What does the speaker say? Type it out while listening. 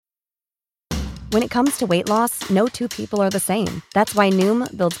When it comes to weight loss, no two people are the same. That's why Noom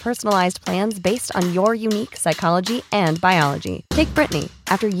builds personalized plans based on your unique psychology and biology. Take Brittany.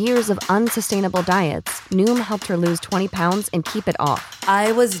 After years of unsustainable diets, Noom helped her lose 20 pounds and keep it off.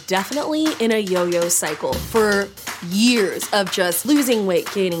 I was definitely in a yo-yo cycle for years of just losing weight,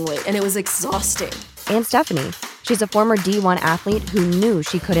 gaining weight, and it was exhausting. And Stephanie. She's a former D1 athlete who knew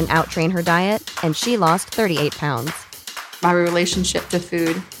she couldn't out-train her diet, and she lost 38 pounds. My relationship to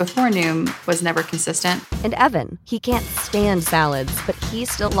food before Noom was never consistent. And Evan, he can't stand salads, but he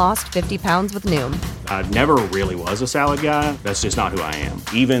still lost 50 pounds with Noom. I never really was a salad guy. That's just not who I am.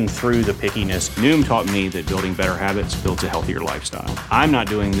 Even through the pickiness, Noom taught me that building better habits builds a healthier lifestyle. I'm not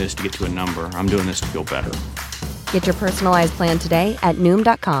doing this to get to a number. I'm doing this to feel better. Get your personalized plan today at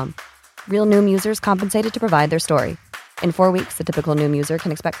Noom.com. Real Noom users compensated to provide their story. In 4 weeks, the typical Noom user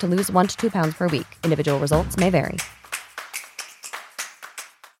can expect to lose 1 to 2 pounds per week. Individual results may vary.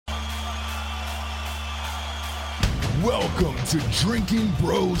 Welcome to Drinking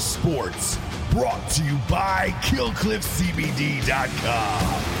Bros Sports, brought to you by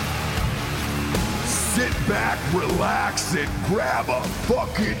KillcliffCBD.com. Sit back, relax, and grab a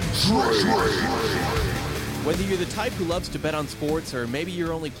fucking drink. Whether you're the type who loves to bet on sports or maybe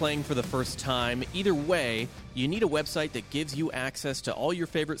you're only playing for the first time, either way, you need a website that gives you access to all your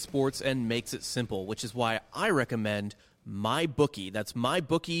favorite sports and makes it simple, which is why I recommend MyBookie. That's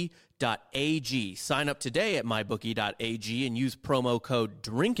mybookie.ag. Sign up today at mybookie.ag and use promo code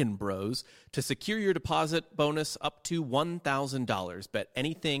DrinkinBros to secure your deposit bonus up to $1,000. Bet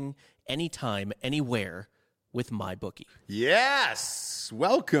anything, anytime, anywhere with MyBookie. Yes!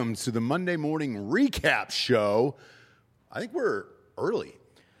 Welcome to the Monday morning recap show. I think we're early.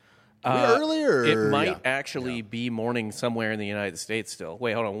 Are we early or? It might actually be morning somewhere in the United States still.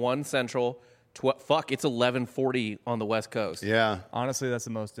 Wait, hold on. 1 Central. It's 11:40 on the West Coast. Yeah. Honestly, that's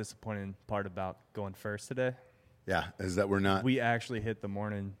the most disappointing part about going first today. Yeah, is that we're not. We actually hit the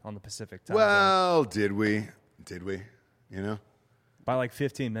morning on the Pacific time. Well, did we? Did we? You know? By like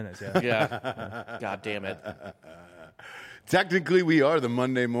 15 minutes, yeah. Yeah. God damn it. Technically, we are the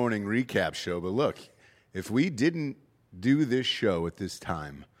Monday morning recap show, but look, if we didn't do this show at this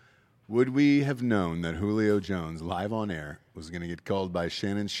time, would we have known that Julio Jones, live on air, was going to get called by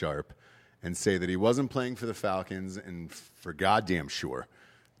Shannon Sharpe and say that he wasn't playing for the Falcons and for goddamn sure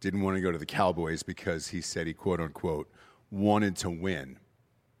didn't want to go to the Cowboys because he said he, quote unquote, wanted to win?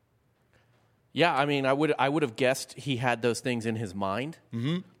 Yeah, I mean, I would have guessed he had those things in his mind.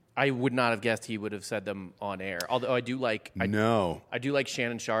 Mm-hmm. I would not have guessed he would have said them on air. Although I do like I do like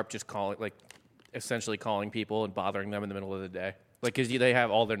Shannon Sharpe just essentially calling people and bothering them in the middle of the day. Like, because they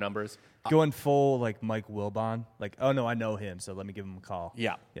have all their numbers. Going full, like, Mike Wilbon. Like, oh, no, I know him, so let me give him a call.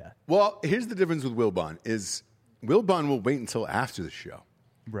 Yeah. Well, here's the difference with Wilbon is Wilbon will wait until after the show.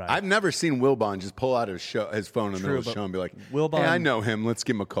 Right. I've never seen Wilbon just pull out his phone in the middle of the show and be like, hey, I know him. Let's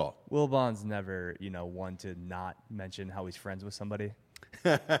give him a call. Wilbon's never, one to not mention how he's friends with somebody.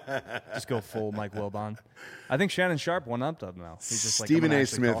 Just go full Mike Wilbon. I think Shannon Sharpe went up to him now. He's just Stephen A.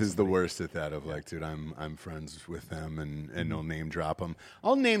 Smith is the worst at that. Of like, dude, I'm friends with them, and they'll name drop them.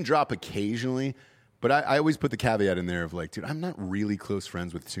 I'll name drop occasionally, but I always put the caveat in there of like, dude, I'm not really close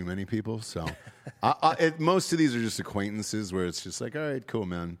friends with too many people. So most of these are just acquaintances where it's just like, all right, cool,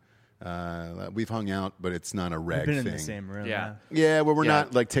 man. We've hung out, but it's not a reg thing. We've been in the same room. Yeah, where we're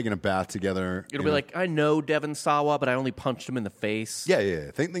not like taking a bath together. It'll be like, I know Devin Sawa, but I only punched him in the face. Yeah.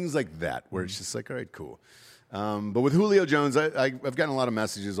 Things like that, where it's just like, all right, cool. But with Julio Jones, I've gotten a lot of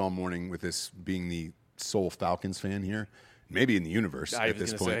messages all morning with this being the sole Falcons fan here. Maybe in the universe at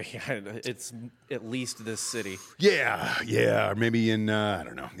this point. It's at least this city. Yeah, or maybe in I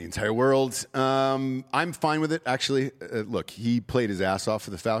don't know, the entire world. I'm fine with it. Actually, look, he played his ass off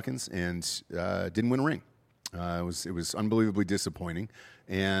for the Falcons and didn't win a ring. It was unbelievably disappointing,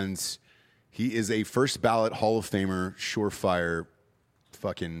 and he is a first ballot Hall of Famer, surefire,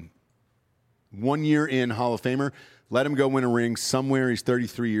 fucking 1 year in Hall of Famer. Let him go win a ring somewhere. He's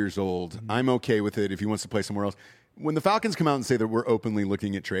 33 years old. Mm-hmm. I'm okay with it if he wants to play somewhere else. When the Falcons come out and say that we're openly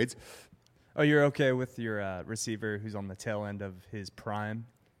looking at trades. Oh, you're okay with your receiver who's on the tail end of his prime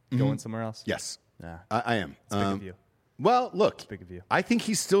going somewhere else? Yes. Yeah. I am. It's big of you. Well, look, it's big of you. I think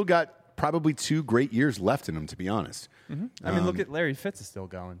he's still got probably 2 great years left in him, to be honest. Mm-hmm. I mean, look at Larry Fitz is still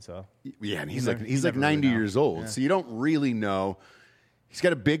going. So yeah, and he's like 90 years old, yeah. So you don't really know. He's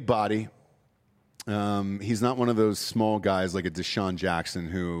got a big body. He's not one of those small guys like a Deshaun Jackson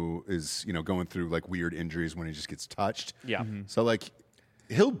who is, going through like weird injuries when he just gets touched. Yeah. Mm-hmm. So like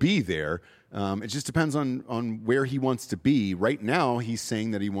he'll be there. It just depends on where he wants to be. Right now, he's saying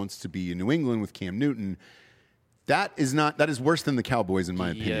that he wants to be in New England with Cam Newton. That is worse than the Cowboys, in my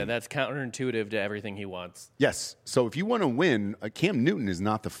opinion. Yeah, that's counterintuitive to everything he wants. Yes. So if you want to win, Cam Newton is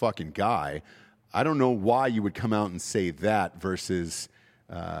not the fucking guy. I don't know why you would come out and say that versus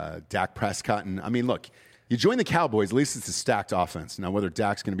Dak Prescott. And I mean, look, you join the Cowboys, at least it's a stacked offense. Now, whether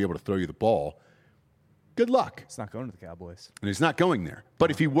Dak's going to be able to throw you the ball, good luck. It's not going to the Cowboys. And he's not going there.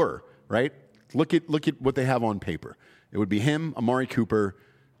 But if he were, right, look at what they have on paper. It would be him, Amari Cooper,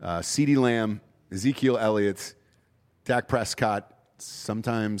 CeeDee Lamb, Ezekiel Elliott, Dak Prescott,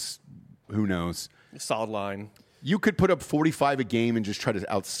 sometimes, who knows. Solid line. You could put up 45 a game and just try to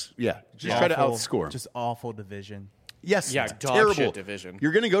try to outscore. Just awful division. Yes, Yeah, it's dog terrible shit division.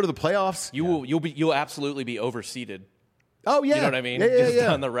 You're going to go to the playoffs. You'll absolutely be overseeded. Oh yeah, You know what I mean? Yeah, Just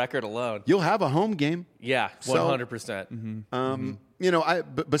on the record alone. You'll have a home game. Yeah, 100%.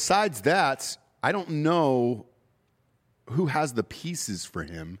 Besides that, I don't know who has the pieces for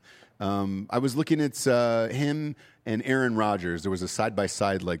him. I was looking at him and Aaron Rodgers. There was a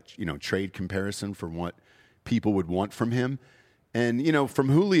side-by-side trade comparison for what people would want from him. And, from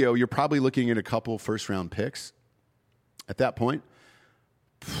Julio, you're probably looking at a couple first-round picks at that point.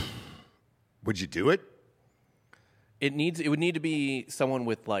 Would you do it? It would need to be someone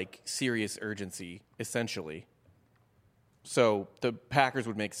with serious urgency, essentially. So the Packers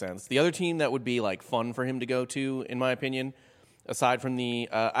would make sense. The other team that would be fun for him to go to, in my opinion, aside from I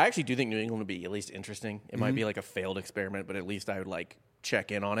actually do think New England would be at least interesting. It might be a failed experiment, but at least I would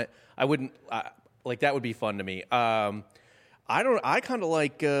check in on it. I wouldn't that would be fun to me. I kind of I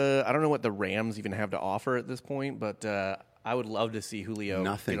don't know what the Rams even have to offer at this point, but I would love to see Julio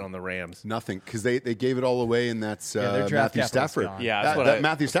get on the Rams. Nothing, because they gave it all away, and that's their draft Matthew capital's Stafford. gone. Yeah, that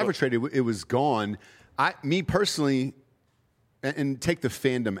Matthew Stafford trade, it was gone. Me personally, and take the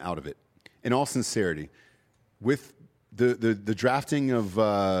fandom out of it, in all sincerity, with the drafting of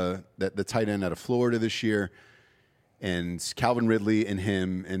the tight end out of Florida this year, and Calvin Ridley and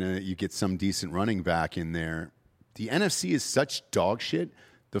him, and you get some decent running back in there. The NFC is such dog shit.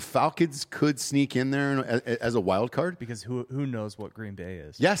 The Falcons could sneak in there as a wild card. Because who knows what Green Bay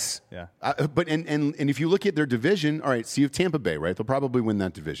is? Yes. Yeah. But if you look at their division, all right, so you have Tampa Bay, right? They'll probably win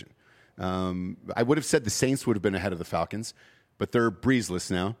that division. I would have said the Saints would have been ahead of the Falcons, but they're breezeless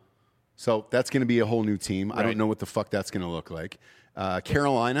now. So that's going to be a whole new team. Right. I don't know what the fuck that's going to look like.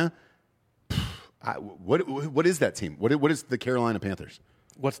 Carolina, what is that team? What is the Carolina Panthers?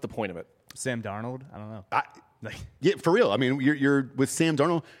 What's the point of it? Sam Darnold? I don't know. Yeah, for real. I mean, you're with Sam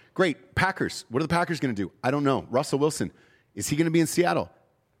Darnold. Great. Packers. What are the Packers going to do? I don't know. Russell Wilson. Is he going to be in Seattle?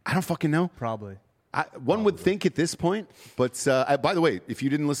 I don't fucking know. Probably. One would think at this point. But by the way, if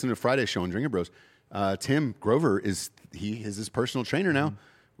you didn't listen to Friday's show on Drinking Bros, Tim Grover is his personal trainer now.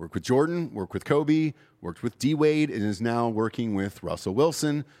 Worked with Jordan, worked with Kobe, worked with D-Wade, and is now working with Russell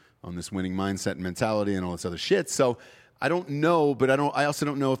Wilson on this winning mindset and mentality and all this other shit. So I don't know, but I also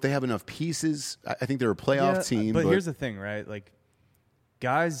don't know if they have enough pieces. I think they're a playoff team. But here's the thing, right?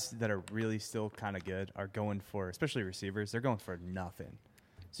 Guys that are really still kind of good are going for, especially receivers, they're going for nothing.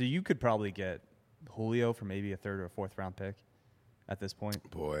 So you could probably get Julio for maybe a third or a fourth round pick at this point.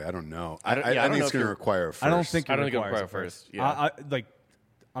 Boy, I don't know. I don't think know it's going to require a first. I don't think it requires requires a a first. first. Yeah.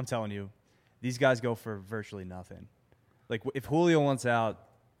 I'm telling you, these guys go for virtually nothing. If Julio wants out,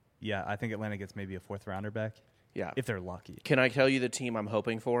 yeah, I think Atlanta gets maybe a fourth rounder back. Yeah. If they're lucky. Can I tell you the team I'm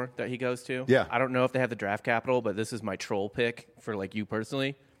hoping for that he goes to? Yeah. I don't know if they have the draft capital, but this is my troll pick for you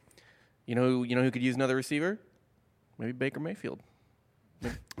personally. You know who could use another receiver? Maybe Baker Mayfield.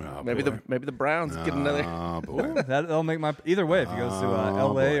 Maybe the Browns get another. Oh boy. That'll make my either way. If he goes to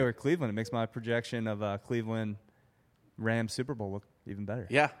L.A. or Cleveland, it makes my projection of Cleveland Rams Super Bowl look even better.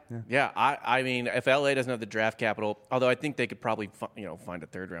 Yeah. I mean, if LA doesn't have the draft capital, although I think they could probably find a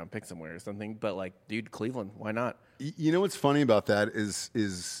third round pick somewhere or something. But dude, Cleveland, why not? You know what's funny about that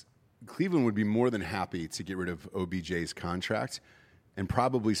is Cleveland would be more than happy to get rid of OBJ's contract and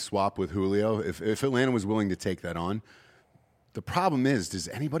probably swap with Julio if Atlanta was willing to take that on. The problem is, does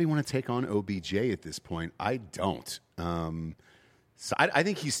anybody want to take on OBJ at this point? I don't. So I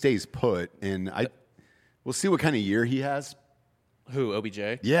think he stays put, and we'll see what kind of year he has. Who, OBJ?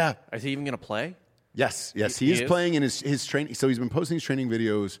 Yeah. Is he even going to play? Yes. He is playing in his training. So he's been posting his training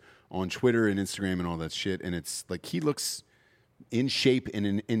videos on Twitter and Instagram and all that shit, and it's he looks in shape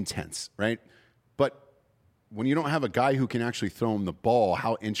and intense, right? But when you don't have a guy who can actually throw him the ball,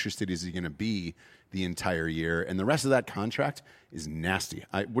 how interested is he going to be the entire year? And the rest of that contract is nasty.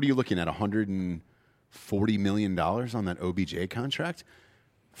 What are you looking at, $140 million on that OBJ contract?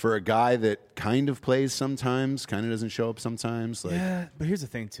 For a guy that kind of plays sometimes, kind of doesn't show up sometimes. Yeah, but here's the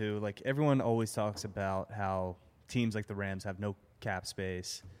thing, too. Everyone always talks about how teams like the Rams have no cap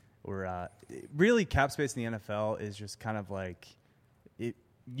space Or really, cap space in the NFL is just kind of like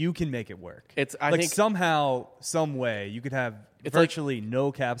you can make it work. I think somehow, some way, you could have virtually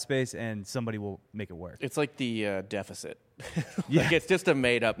no cap space and somebody will make it work. It's like the deficit. Yeah. It's just a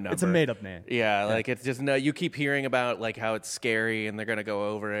made up number. It's a made up name. Yeah, like it's just you keep hearing about like how it's scary and they're gonna go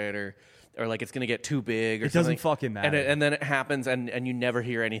over it or like it's gonna get too big or it something. doesn't fucking matter. And then it happens and you never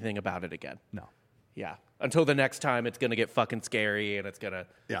hear anything about it again. No. Yeah. Until the next time it's gonna get fucking scary and it's gonna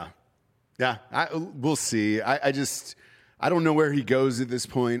Yeah. We'll see. I don't know where he goes at this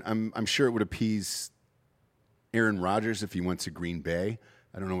point. I'm sure it would appease Aaron Rodgers if he went to Green Bay.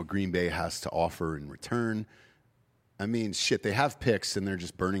 I don't know what Green Bay has to offer in return. I mean, shit, they have picks, and they're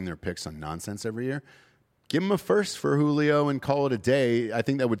just burning their picks on nonsense every year. Give them a first for Julio and call it a day. I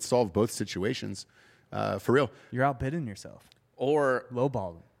think that would solve both situations. For real. You're outbidding yourself. or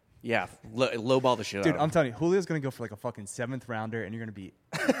Lowballing. Yeah, lowball the shit Dude, out of I'm him. telling you, Julio's going to go for like a fucking 7th rounder, and you're going to be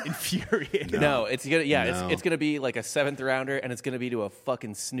infuriated. No, it's gonna No. it's gonna be like a 7th rounder, and it's gonna be to a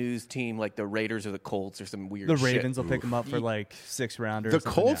fucking snooze team like the Raiders or the Colts or some weird. The shit. Ravens will pick him up for like 6 rounders. The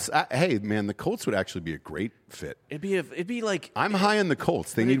Colts, hey man, the Colts would actually be a great fit. It'd be like I'm high on the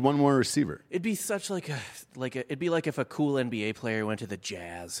Colts. They need one more receiver. it'd be such it'd be like if a cool NBA player went to the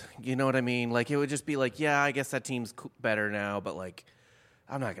Jazz. You know what I mean? Like it would just be like, yeah, I guess that team's better now, but like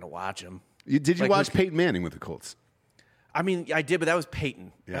I'm not gonna watch him. Did you Like, watch look- Peyton Manning with the Colts? I mean, I did, but that was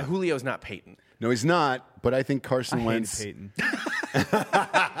Peyton. Yeah. Julio's not Peyton. No, he's not. But I think Carson I Wentz. hated Peyton.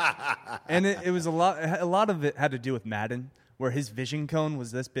 And it was a lot of it had to do with Madden, where his vision cone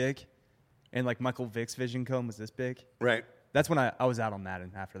was this big, and like Michael Vick's vision cone was this big. Right. That's when I was out on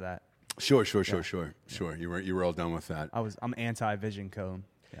Madden after that. Sure. You were all done with that. I'm anti-vision cone.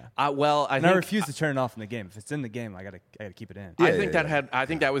 Yeah. I And think I refuse to turn it off in the game. If it's in the game, I gotta keep it in. I think I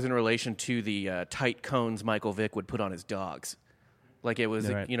think that was in relation to the tight cones Michael Vick would put on his dogs. Like it was,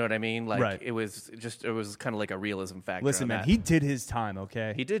 Right. you know what I mean? Like Right. it was kind of like a realism factor. Listen, on man, that. he did his time.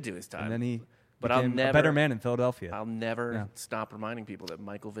 Okay, he did do his time, and then he But I'll became never a better man in Philadelphia. I'll never Yeah. stop reminding people that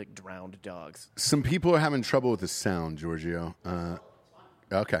Michael Vick drowned dogs. Some people are having trouble with the sound, Giorgio.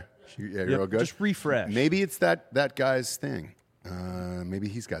 Okay. Yeah, you're all good. Just refresh. Maybe it's that guy's thing. Maybe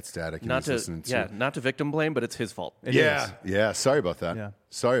he's got static. And Not he's to listening to not to victim blame, but it's his fault. It yeah, is. yeah. Sorry about that. Yeah.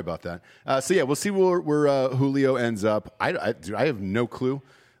 Sorry about that. So yeah, we'll see where Julio ends up. Dude, I have no clue.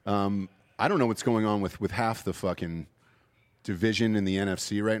 I don't know what's going on with half the fucking division in the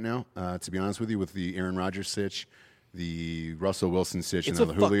NFC right now. To be honest with you, with the Aaron Rodgers sitch, the Russell Wilson sitch, and now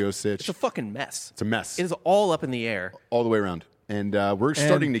the Julio sitch. It's a fucking mess. It's a mess. It is all up in the air. All the way around. And we're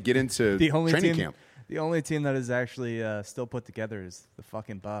starting to get into the only training team, camp. The only team that is actually still put together is the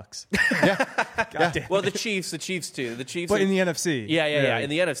fucking Bucks. Yeah. Well, the Chiefs too. The Chiefs, But in the NFC, yeah. In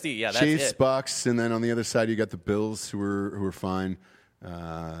the NFC, yeah, that's Chiefs, it. Bucks, and then on the other side you got the Bills who are fine.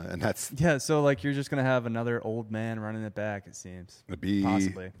 And that's yeah. So like you're just gonna have another old man running it back. It seems would be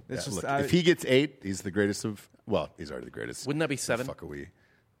possibly. yeah, It's just look, if he gets 8, he's the greatest of. Well, he's already the greatest. Wouldn't that be 7? The fuck are we?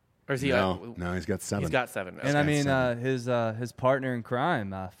 Or is he? No, he's got 7. He's got 7. and I mean Seven. his partner in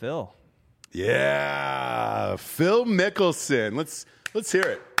crime, Phil. Yeah, Phil Mickelson. Let's hear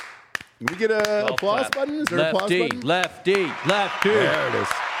it. Can we get a applause button? Is there an applause button? Lefty. There it is.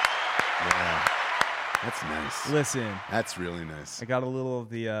 Yeah, that's nice. Listen, That's really nice. I got a little of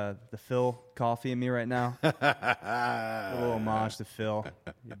the Phil coffee in me right now. A little homage to Phil,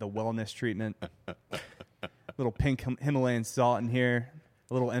 the wellness treatment. Little pink Himalayan salt in here.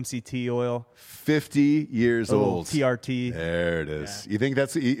 A little MCT oil. 50 years A little old. TRT. There it is. You think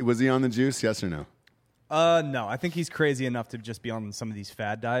was he on the juice? Yes or no? No, I think he's crazy enough to just be on some of these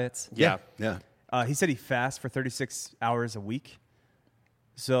fad diets. Yeah. He said he fasts for 36 hours a week.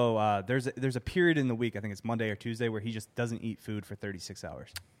 So there's a period in the week, I think it's Monday or Tuesday, where he just doesn't eat food for 36 hours.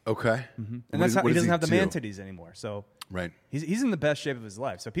 Okay. And that's how he doesn't have the man do? titties anymore. So Right. he's in the best shape of his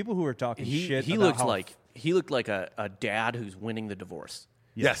life. So people who are talking shit He about looked how like a dad who's winning the divorce.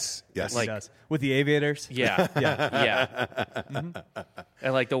 Yes. he like- does. With the aviators. Yeah. Yeah.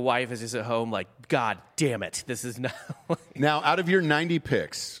 And like the wife is just at home like, God damn it, this is not. Now, out of your 90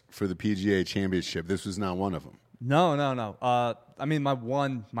 picks for the PGA Championship, this was not one of them. No. I mean,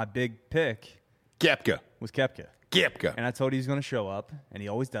 my big pick Koepka. was Koepka. Koepka. And I told you he's going to show up, and he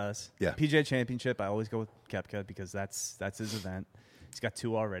always does. Yeah. PGA Championship, I always go with Koepka because that's his event. He's got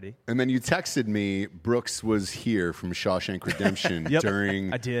 2 already. And then you texted me Brooks was here from Shawshank Redemption Yep,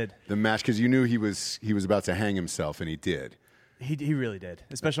 during I did. the match because you knew he was about to hang himself, and he did. He really did,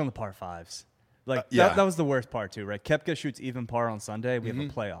 especially on the par 5s. Like yeah. that was the worst part too, right? Koepka shoots even par on Sunday. We have Mm-hmm.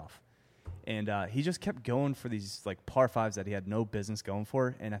 a playoff, and he just kept going for these like par 5s that he had no business going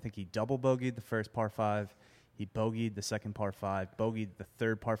for. And I think he double bogeyed the first par 5. He bogeyed the second par 5, bogeyed the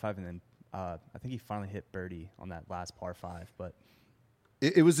third par 5, and then I think he finally hit birdie on that last par 5. But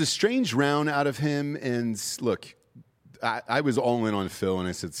it was a strange round out of him. And look, I was all in on Phil, and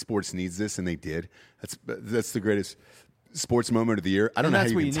I said sports needs this, and they did. That's the greatest sports moment of the year. I don't know how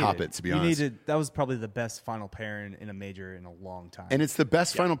you can top it, to be honest. That was probably the best final pairing in a major in a long time. And it's the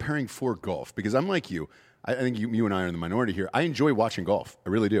best final pairing for golf, because I'm like you. I think you and I are in the minority here. I enjoy watching golf. I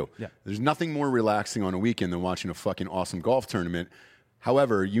really do. Yeah. There's nothing more relaxing on a weekend than watching a fucking awesome golf tournament.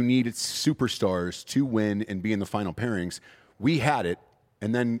 However, you need superstars to win and be in the final pairings. We had it,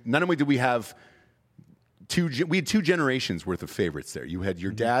 and then not only did we have we had 2 generations worth of favorites there. You had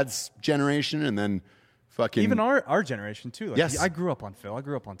your dad's generation, and then fucking even our generation too. Like, yes, I grew up on Phil. I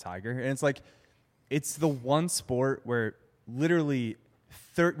grew up on Tiger, and it's like it's the one sport where literally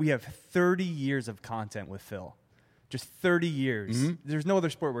we have 30 years of content with Phil. Just 30 years. Mm-hmm. There's no other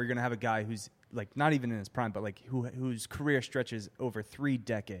sport where you're going to have a guy who's like not even in his prime, but like whose career stretches over 3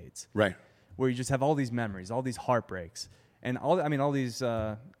 decades. Right. Where you just have all these memories, all these heartbreaks, and all these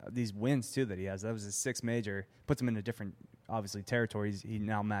wins too that he has. That was his 6th major. Puts him into different, obviously, territories. He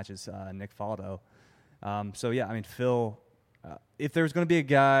now matches Nick Faldo. So yeah, I mean, Phil. If there was going to be a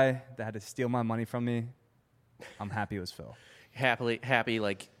guy that had to steal my money from me, I'm happy it was Phil. Happy,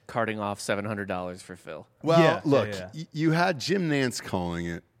 like carting off $700 for Phil. Well, look, you had Jim Nance calling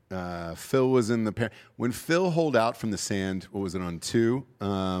it. Phil was in the pair. When Phil holed out from the sand, what was it, on 2?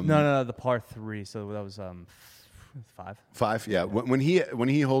 No, the par 3. So that was 5. 5, yeah. When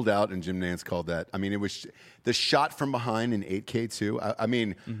he holed out and Jim Nance called that, I mean, it was the shot from behind in 8K2. I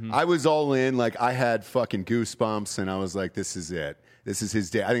mean, I was all in. Like, I had fucking goosebumps, and I was like, this is it. This is his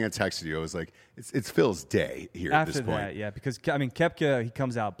day. I think I texted you. I was like, it's Phil's day here after at this point. That, yeah, because, I mean, Koepka, he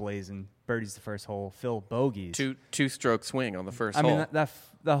comes out blazing. Birdie's the first hole. Phil bogeys. Two-stroke swing on the first hole. I mean,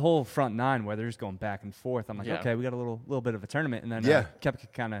 the whole front 9 where they're just going back and forth. I'm like, okay, we got a little bit of a tournament. And then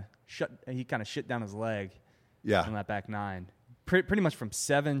Koepka kind of shit down his leg on that back 9. Pretty much from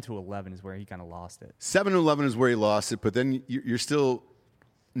 7 to 11 is where he kind of lost it. 7 to 11 is where he lost it, but then you're still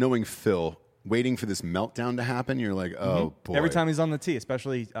knowing Phil, waiting for this meltdown to happen. You're like, oh, boy. Every time he's on the tee,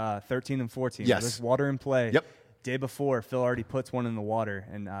 especially 13 and 14. Yes. There's water in play. Yep. Day before, Phil already puts one in the water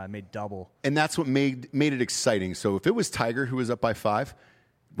and made double. And that's what made it exciting. So if it was Tiger who was up by 5,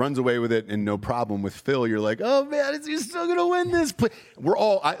 runs away with it and no problem, with Phil, you're like, oh, man, is he still going to win this? We're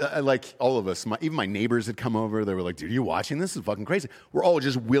all, I like all of us, even my neighbors had come over. They were like, dude, are you watching this? This is fucking crazy. We're all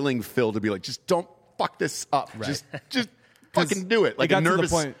just willing Phil to be like, just don't fuck this up. Right. Just fucking do it. Like a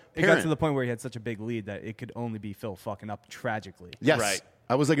nervous parent. It got to the point where he had such a big lead that it could only be Phil fucking up tragically. Yes. Right.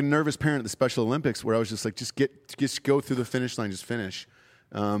 I was like a nervous parent at the Special Olympics where I was just like, just go through the finish line, just finish.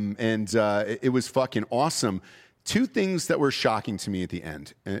 It was fucking awesome. 2 things that were shocking to me at the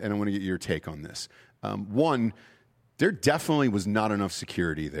end, and I want to get your take on this. One, there definitely was not enough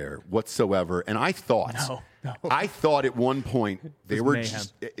security there whatsoever, and I thought, I thought at one point they were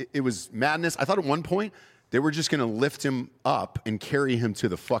just, it was madness. I thought at one point they were just going to lift him up and carry him to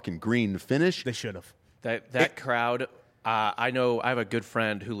the fucking green to finish. They should have. That crowd. I know I have a good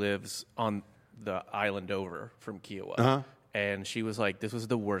friend who lives on the island over from Kiowa, and she was like, "This was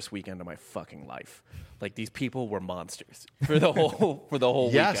the worst weekend of my fucking life. Like, these people were monsters for the whole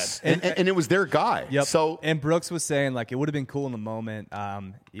weekend." Yes, and it was their guy. Yep. So, and Brooks was saying, like, it would have been cool in the moment,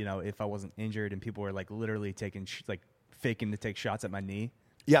 if I wasn't injured and people were like literally faking to take shots at my knee.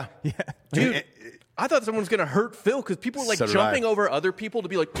 Yeah. Dude, I thought someone was going to hurt Phil because people were like jumping over other people to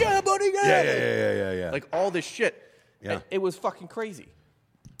be like, yeah, buddy, yeah. Like all this shit. Yeah. It was fucking crazy.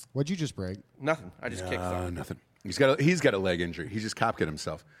 What'd you just break? Nothing. I just kicked something. Nothing. He's got a leg injury. He just Kopked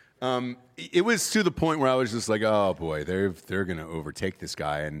himself. It was to the point where I was just like, oh boy, they're going to overtake this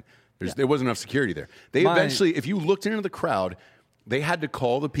guy, and there wasn't enough security there. They eventually, if you looked into the crowd, they had to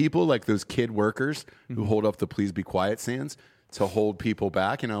call the people, like those kid workers who hold up the "Please Be Quiet" signs, to hold people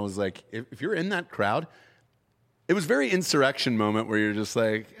back. And I was like, if you're in that crowd, it was very insurrection moment where you're just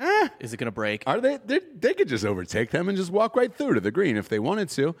like, is it going to break? Are they could just overtake them and just walk right through to the green if they wanted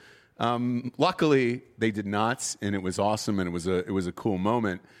to. Luckily, they did not, and it was awesome, and it was a cool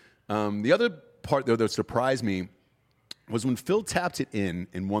moment. The other part, though, that surprised me was when Phil tapped it in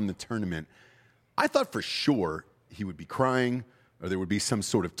and won the tournament. I thought for sure he would be crying or there would be some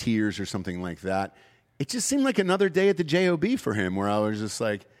sort of tears or something like that. It just seemed like another day at the JOB for him where I was just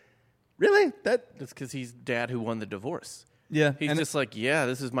like, really? That's because he's dad who won the divorce. Yeah. He's just like, yeah,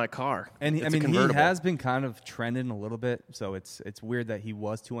 this is my car. And he has been kind of trending a little bit, so it's weird that he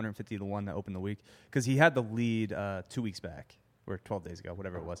was 250 to 1 to open the week because he had the lead 2 weeks back or 12 days ago,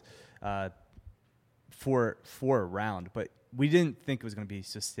 whatever it was, for a round. But we didn't think it was going to be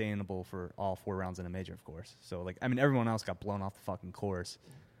sustainable for all 4 rounds in a major, of course. So, like, I mean, everyone else got blown off the fucking course.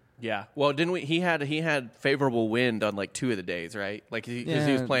 Yeah. Well, didn't we? He had favorable wind on like 2 of the days, right? Like he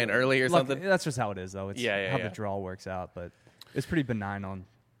was playing early or something. That's just how it is, though. It's how yeah. the draw works out. But it's pretty benign on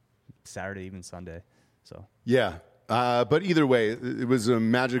Saturday, even Sunday. So Yeah. But either way, it was a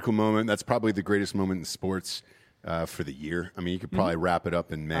magical moment. That's probably the greatest moment in sports for the year. I mean, you could probably wrap it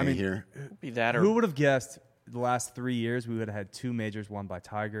up in May here. Be that or who would have guessed the last 3 years we would have had 2 majors won by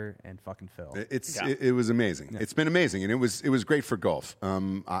Tiger and fucking Phil? It was amazing. Yeah. It's been amazing, and it was great for golf.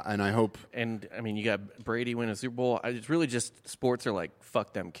 And I hope. And I mean, you got Brady win a Super Bowl. It's really just sports are like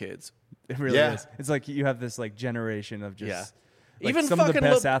fuck them kids. It really is. It's like you have this like generation of just like even some of the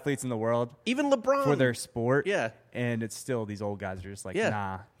best athletes in the world, even LeBron for their sport. Yeah, and it's still these old guys are just like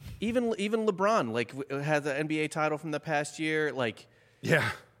nah. Even LeBron like had the NBA title from the past year. Like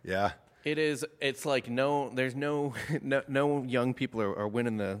yeah. It's like there's no young people are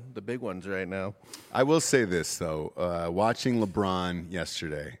winning the big ones right now. I will say this though, watching LeBron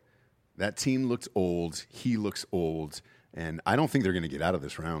yesterday, that team looked old. He looks old, and I don't think they're going to get out of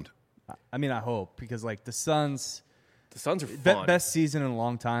this round. I mean, I hope, because like the Suns are fun. Best season in a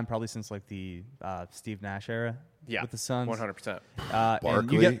long time, probably since like the Steve Nash era. Yeah, with the Suns, 100%.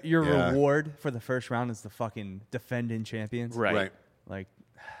 And you get your reward for the first round is the fucking defending champions. Right. Like,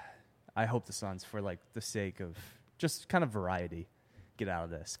 I hope the Suns, for like the sake of just kind of variety, get out of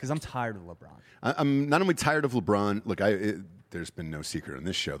this, because I'm tired of LeBron. I'm not only tired of LeBron. Look, there's been no secret on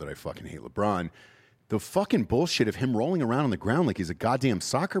this show that I fucking hate LeBron. The fucking bullshit of him rolling around on the ground like he's a goddamn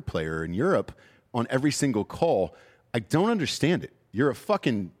soccer player in Europe on every single call, I don't understand it. You're a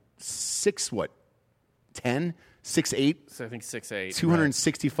fucking 6'8", So I think 6'8",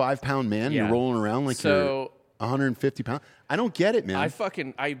 265-pound man. You're rolling around like you're 150 pounds. I don't get it, man.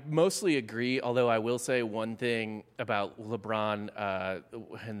 I mostly agree, although I will say one thing about LeBron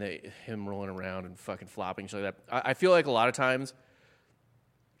and him rolling around and fucking flopping shit like that. I feel like a lot of times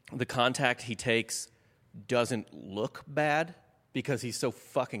the contact he takes doesn't look bad because he's so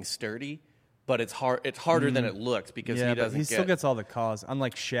fucking sturdy, but it's harder than it looks because he doesn't. He still gets all the calls,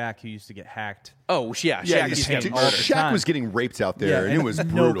 unlike Shaq, who used to get hacked. Oh yeah, Shaq was getting raped out there, and it was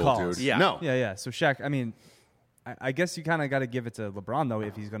brutal, dude. Yeah. So Shaq, I mean, I guess you kind of got to give it to LeBron though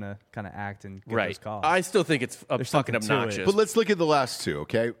if he's going to kind of act and get those calls. I still think it's fucking obnoxious. But let's look at the last two,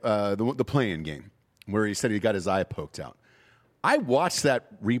 okay? The play-in game where he said he got his eye poked out. I watched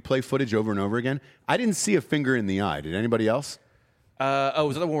that replay footage over and over again. I didn't see a finger in the eye. Did anybody else?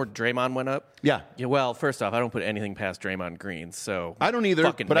 Was that the one where Draymond went up? Yeah. Well, first off, I don't put anything past Draymond Green, so I don't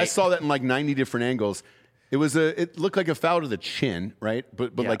either. But I saw that in like 90 different angles. It looked like a foul to the chin, right?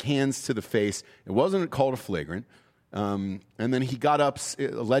 But like hands to the face. It wasn't called a flagrant. And then he got up,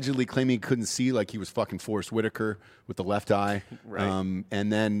 allegedly claiming he couldn't see, like he was fucking Forrest Whitaker with the left eye. Right.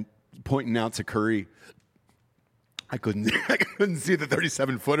 And then pointing out to Curry, I couldn't see the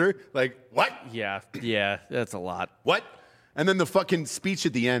 37-footer. Like, what? Yeah, that's a lot. What? And then the fucking speech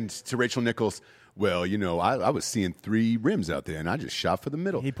at the end to Rachel Nichols. Well, I was seeing 3 rims out there, and I just shot for the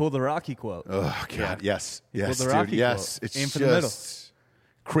middle. He pulled the Rocky quote. Oh, God, yes, dude, Rocky yes. Quote. It's Aim for just the middle.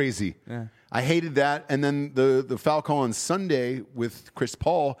 Crazy. Yeah. I hated that. And then the foul call on Sunday with Chris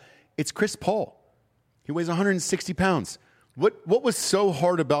Paul, it's Chris Paul. He weighs 160 pounds. What was so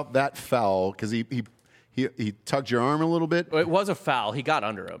hard about that foul? Because he tugged your arm a little bit. It was a foul. He got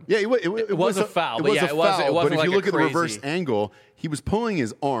under him. Yeah, it was a foul. It wasn't but if like you look a at the crazy reverse angle, he was pulling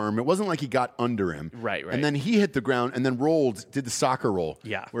his arm. It wasn't like he got under him. Right. And then he hit the ground and then did the soccer roll.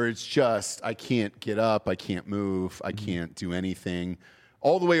 Yeah. Where it's just, I can't get up, I can't move, I can't do anything.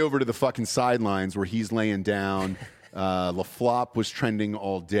 All the way over to the fucking sidelines where he's laying down. LaFlop was trending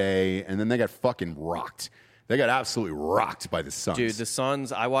all day, and then they got fucking rocked. They got absolutely rocked by the Suns. Dude, the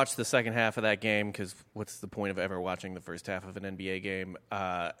Suns, I watched the second half of that game because what's the point of ever watching the first half of an NBA game?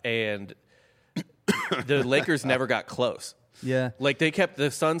 And the Lakers never got close. Yeah. Like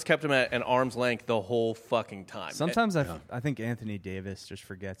the Suns kept him at an arm's length the whole fucking time. Sometimes I think Anthony Davis just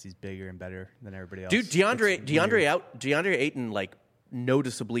forgets he's bigger and better than everybody else. Dude, DeAndre Ayton like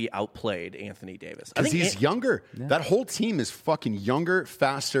noticeably outplayed Anthony Davis. Because he's younger. Yeah. That whole team is fucking younger,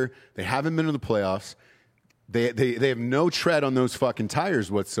 faster. They haven't been to the playoffs. They have no tread on those fucking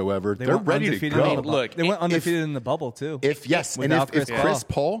tires whatsoever. They're ready to go. Look, they went undefeated in the bubble too. If Chris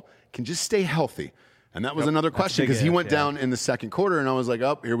Paul can just stay healthy, and that was another question because he went down in the second quarter, and I was like,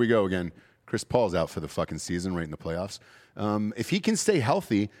 oh, here we go again. Chris Paul's out for the fucking season, right in the playoffs. If he can stay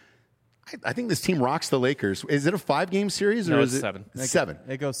healthy, I think this team rocks the Lakers. Is it a 5-game series or is it 7? 7.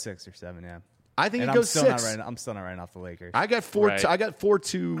 It goes 6 or 7. Yeah. I think And it goes I'm 6. still not writing off the Lakers. I got 4. Right. I got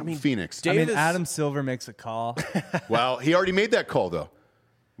 4-2 Phoenix. Davis- Adam Silver makes a call. Well, he already made that call though.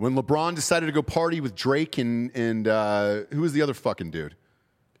 When LeBron decided to go party with Drake and who was the other fucking dude?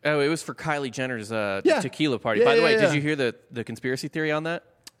 Oh, it was for Kylie Jenner's tequila party. Yeah, By the yeah, way, yeah. did you hear the conspiracy theory on that?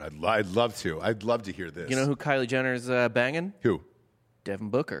 I'd love to. I'd love to hear this. You know who Kylie Jenner's banging? Who? Devin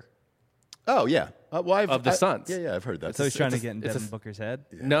Booker. Oh yeah. Well, Of the Suns. Yeah, I've heard that. So he's trying to it's a- get in it's a- Devin Booker's head.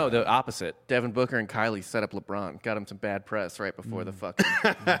 No, the opposite. Devin Booker and Kylie set up LeBron. Got him some bad press right before the fucking...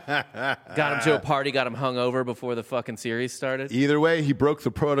 got him to a party, got him hung over before the fucking series started. Either way, he broke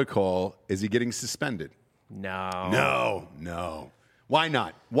the protocol. Is he getting suspended? No. No. Why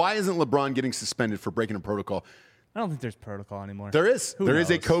not? Why isn't LeBron getting suspended for breaking a protocol? I don't think there's protocol anymore. There is. Who There is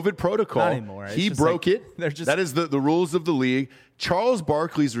a knows? COVID protocol. Not anymore. It's He just broke like- it. they're just- That is the rules of the league. Charles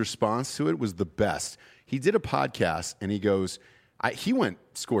Barkley's response to it was the best. He did a podcast and he goes, he went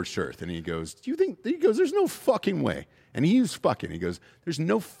scorched earth and he goes, do you think, he goes, there's no fucking way. And he used fucking. He goes, there's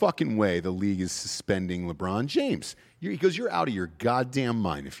no fucking way the league is suspending LeBron James. He goes, you're out of your goddamn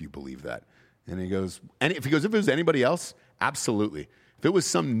mind if you believe that. And he goes, if it was anybody else, absolutely. If it was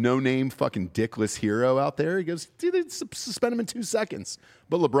some no-name fucking dickless hero out there, he goes, dude, they'd suspend him in 2 seconds.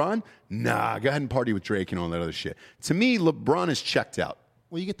 But LeBron, nah, go ahead and party with Drake and all that other shit. To me, LeBron is checked out.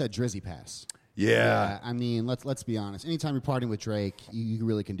 Well, you get that Drizzy pass. Yeah. I mean, let's be honest. Anytime you're partying with Drake, you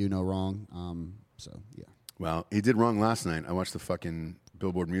really can do no wrong. So yeah. Well, he did wrong last night. I watched the fucking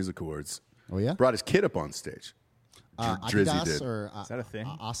Billboard Music Awards. Oh yeah. Brought his kid up on stage. Drizzy Adidas did. or Is that a thing?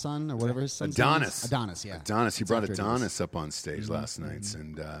 Asan or whatever his son's Adonis. name is. Adonis, yeah. Adonis. He It's brought after Adonis up on stage last night,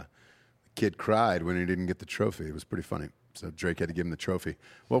 and the kid cried when he didn't get the trophy. It was pretty funny. So Drake had to give him the trophy.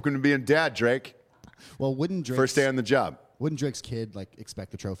 Welcome to being dad, Drake. Well, wouldn't First day on the job. Drake's kid like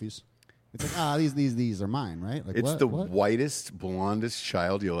expect the trophies? It's like these are mine, right? Like It's what? the what? whitest, blondest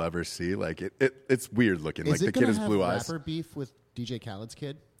child you'll ever see. Like it's weird looking. Is Like it the kid gonna has have blue eyes. rapper beef with DJ Khaled's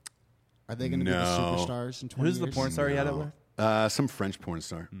kid? Are they going to be the No. superstars in 20 Who's the years? porn star he had it with? Some French porn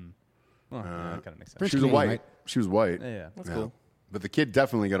star. Well, yeah, that kind of makes sense. French She was a Canadian, white. right? She was white. Yeah, that's cool. But the kid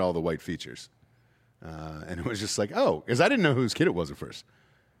definitely got all the white features. And it was just like, oh, because I didn't know whose kid it was at first.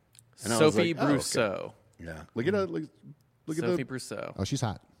 And I was Sophie like, oh, okay. Brousseau. Yeah. Look at look at Sophie the. Brousseau. Oh, she's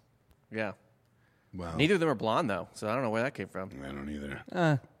hot. Yeah. Wow. Neither of them are blonde, though, so I don't know where that came from. I don't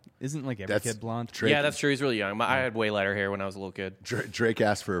either. Isn't like every That's kid blonde? Drake, Yeah, that's true. He's really young. I had way lighter hair when I was a little kid. Drake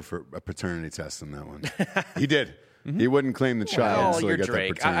asked for a paternity test on that one. He did. He wouldn't claim the child. Oh, until you're he got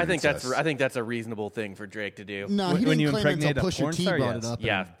Drake. That paternity test. I think that's a reasonable thing for Drake to do. No, he When didn't you claim it impregnate until a Pusha porn T star, brought yes. it up.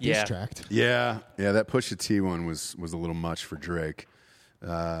 Yeah, in a yeah. diss tracked. Yeah, that Pusha T one was a little much for Drake.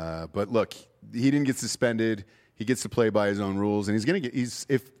 But look, he didn't get suspended. He gets to play by his own rules, and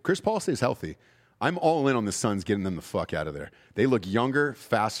if Chris Paul stays healthy, I'm all in on the Suns getting them the fuck out of there. They look younger,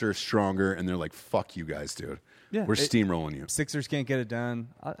 faster, stronger, and they're like, fuck you guys, dude. Yeah, We're steamrolling you. Sixers can't get it done.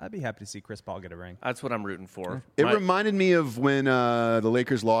 I'd be happy to see Chris Paul get a ring. That's what I'm rooting for. It reminded me of when the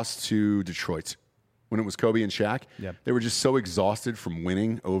Lakers lost to Detroit. When it was Kobe and Shaq, Yep. they were just so exhausted from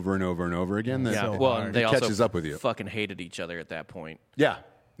winning over and over and over again that Yeah, So well, hard. and they it also catches up with you. fucking hated each other at that point. Yeah.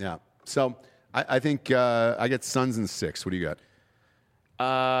 So I think I get Suns in 6. What do you got?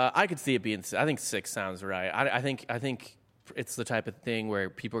 I could see it being. I think 6 sounds right. I think it's the type of thing where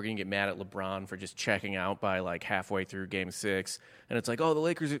people are going to get mad at LeBron for just checking out by like halfway through Game 6, and it's like, oh, the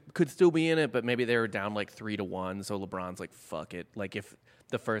Lakers could still be in it, but maybe they were down like 3-1, so LeBron's like, fuck it. Like if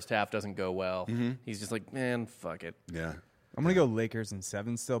the first half doesn't go well, he's just like, man, fuck it. Yeah. I'm gonna go Lakers in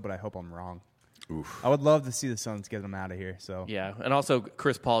 7 still, but I hope I'm wrong. Oof. I would love to see the Suns get them out of here. So Yeah, and also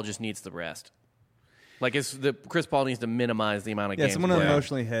Chris Paul just needs the rest. Like Chris Paul needs to minimize the amount of games. someone to played.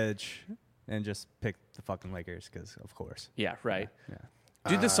 emotionally hedge and just pick the fucking Lakers because of course Yeah, right. Yeah.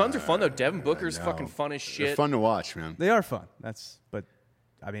 Dude, the Suns are fun though. Devin Booker's fucking fun as They're shit. fun to watch, man. they are fun. But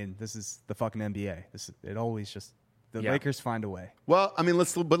I mean, this is the fucking NBA. It always just the Yeah. Lakers find a way. Well, I mean,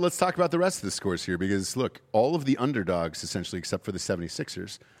 let's talk about the rest of the scores here because look, all of the underdogs essentially, except for the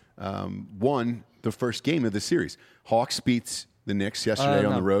 76ers, won the first game of the series. Hawks beat the Knicks yesterday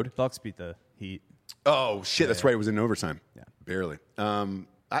on the road. Bucks beat the Heat. Oh shit, that's right. It was in overtime. Yeah. Barely.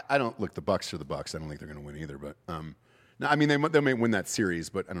 I don't look. The Bucks are the Bucks. I don't think they're going to win either. But no, I mean they may win that series,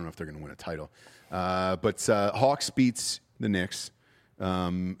 but I don't know if they're going to win a title. But Hawks beats the Knicks.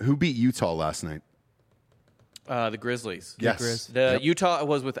 Who beat Utah last night? The Grizzlies. Yes. Grizz. The Utah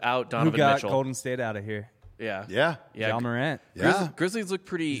was without Who Donovan got Mitchell. Golden State out of here? Yeah. Yeah. Ja Morant. Yeah. Grizzlies look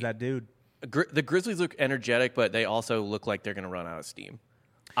pretty. He's that dude. The Grizzlies look energetic, but they also look like they're going to run out of steam.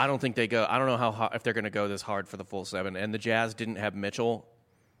 I don't think they go. I don't know if they're going to go this hard for the full 7. And the Jazz didn't have Mitchell,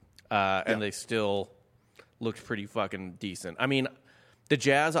 and they still looked pretty fucking decent. I mean, The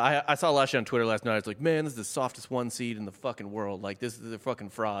Jazz, I saw a lot of shit on Twitter last night. It's like, man, this is the softest 1 seed in the fucking world. Like, they're fucking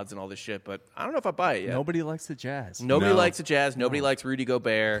frauds and all this shit. But I don't know if I buy it yet. Nobody likes the Jazz. Nobody likes the Jazz. Nobody likes Rudy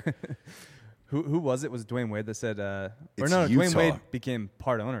Gobert. Who was it? Was it Dwayne Wade that said? Utah. Dwayne Wade became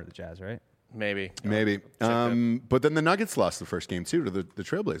part owner of the Jazz, right? Maybe. But then the Nuggets lost the first game, too, to the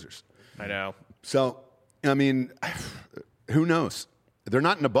Trailblazers. I know. So, I mean, who knows? They're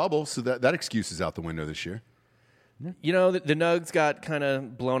not in a bubble, so that excuse is out the window this year. You know, the Nugs got kind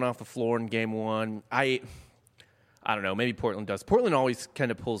of blown off the floor in game 1. I don't know. Maybe Portland does. Portland always kind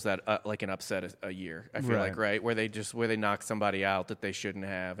of pulls that like an upset a year. I feel like, right, where they knock somebody out that they shouldn't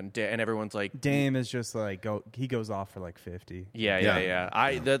have, and everyone's like, Dame is just like he goes off for like 50.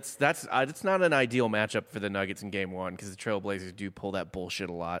 Yeah. That's not an ideal matchup for the Nuggets in game 1 because the Trailblazers do pull that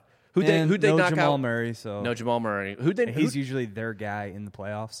bullshit a lot. Who'd they knock Jamal out? Murray. So no Jamal Murray. He's usually their guy in the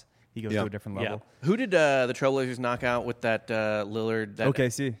playoffs. He goes to a different level. Who did the Trailblazers knock out with that Lillard?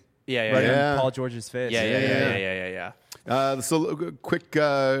 OKC. Yeah. On Paul George's face. Yeah. So quick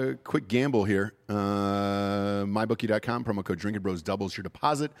gamble here. MyBookie.com, promo code Drinking Bros doubles your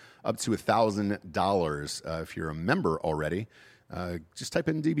deposit up to $1,000. If you're a member already, just type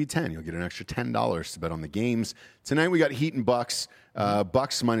in DB10. You'll get an extra $10 to bet on the games. Tonight we got Heat and Bucks.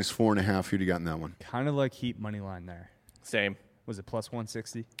 Bucks minus 4.5. Who do you got in that one? Kind of like Heat money line there. Same. Was it plus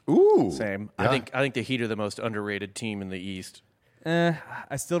 160? Ooh. Same. Yeah. I think the Heat are the most underrated team in the East. I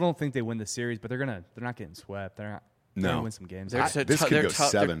still don't think they win the series, but they're not getting swept. They're gonna win some games. This could go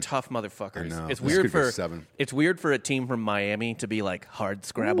 7. They're tough motherfuckers. I know. It's This weird could go for 7. It's weird for a team from Miami to be like hard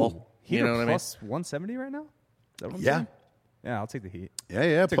scrabble. Heat You know what I mean? plus 170 right now? Is that what I'm Yeah. saying? Yeah, I'll take the Heat.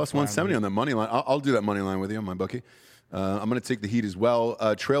 Yeah, Take plus the fly on 170 the on that money line. I'll do that money line with you on my bookie. I'm going to take the Heat as well.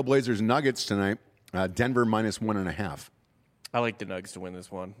 Trailblazers Nuggets tonight. Denver minus 1.5. I like the Nugs to win this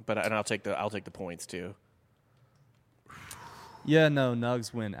one, and I'll take the points too. Yeah, no,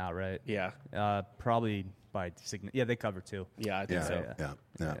 Nugs win outright. Yeah. Probably by yeah, they cover too. Yeah, I think so.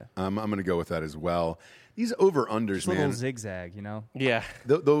 Yeah. I'm going to go with that as well. These over-unders, Just a man. little zigzag, you know? Yeah.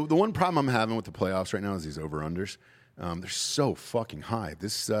 The one problem I'm having with the playoffs right now is these over-unders. They're so fucking high.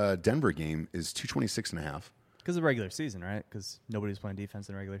 This Denver game is 226.5. Because of the regular season, right? Because nobody's playing defense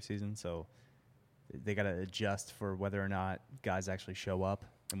in the regular season, so they got to adjust for whether or not guys actually show up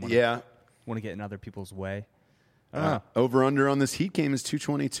and want to get in other people's way. I don't know. Over-under on this Heat game is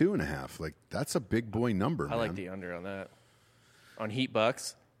 222.5. Like, that's a big boy number, man. I like the under on that. On Heat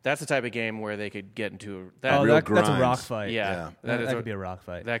Bucks, that's the type of game where they could get into real that's a grind. rock fight. Yeah. That could be a rock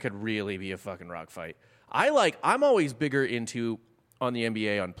fight. That could really be a fucking rock fight. I'm always bigger into on the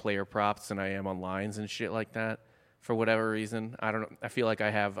NBA on player props than I am on lines and shit like that. For whatever reason, I don't know. I feel like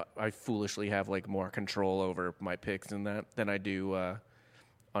I foolishly have like more control over my picks in that than I do on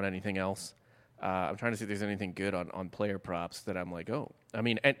anything else. I'm trying to see if there's anything good on player props that I'm like, oh, I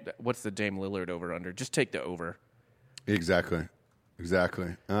mean, what's the Dame Lillard over under? Just take the over. Exactly.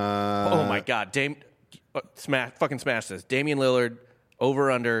 Oh my God, smash this. Damian Lillard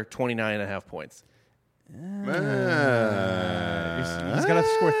over under 29.5 points. He's got to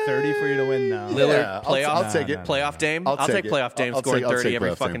score 30 for you to win now. Lillard, playoff. I'll take it. Playoff Dame. I'll take take playoff it. Dame I'll scoring take 30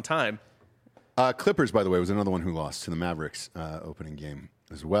 every playoff fucking Dame. time. Clippers, by the way, was another one who lost to the Mavericks opening game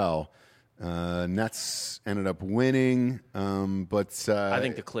as well. Nets ended up winning, but I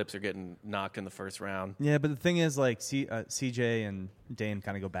think the Clips are getting knocked in the first round. Yeah, but the thing is, like, CJ and Dame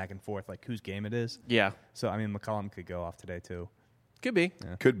kind of go back and forth, like whose game it is. Yeah, So I mean, McCollum could go off today too. could be.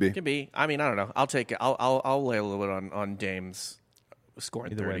 could be. Could be. I mean, I don't know. I'll take it. I'll lay a little bit on Dame's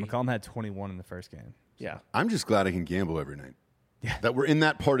scoring Either 30. way, McCollum had 21 in the first game. Yeah. I'm just glad I can gamble every night. Yeah. That we're in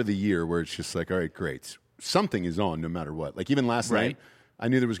that part of the year where it's just like, all right, great. Something is on no matter what. Like even last night, I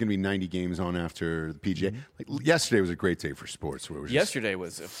knew there was going to be 90 games on after the PGA. Like yesterday was a great day for sports. Where it was Yesterday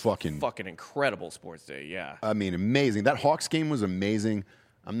was a fucking incredible sports day. Yeah. I mean, amazing. That Hawks game was amazing.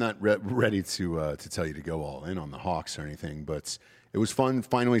 I'm not ready to tell you to go all in on the Hawks or anything, but it was fun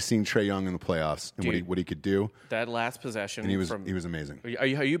finally seeing Trae Young in the playoffs and what he could do. That last possession. And he was amazing. Are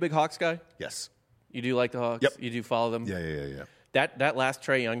you a big Hawks guy? Yes. You do like the Hawks? Yep. You do follow them? Yeah. That last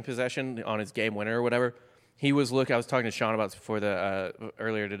Trae Young possession on his game winner or whatever, I was talking to Sean about this before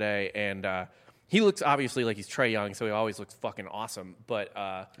earlier today, and he looks obviously like he's Trae Young, so he always looks fucking awesome. But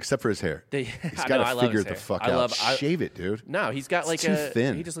except for his hair, he's I got know, to figure it the fuck out. Shave it, dude. No, he's got It's too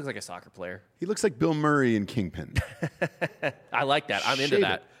thin. He just looks like a soccer player. He looks like Bill Murray in Kingpin. I like that. I'm into Shave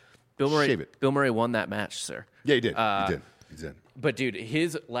that. it. Shave it. Bill Murray won that match, sir. Yeah, he did. He did. But dude,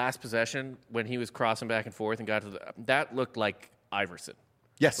 his last possession when he was crossing back and forth and got to that looked like Iverson.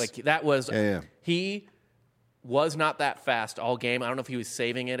 Yes. Like that was Yeah. He was not that fast all game. I don't know if he was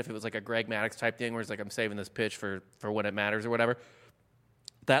saving it, if it was like a Greg Maddux type thing where it's like, I'm saving this pitch for when it matters or whatever.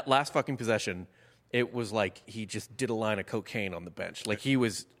 that last fucking possession, it was like he just did a line of cocaine on the bench. Like he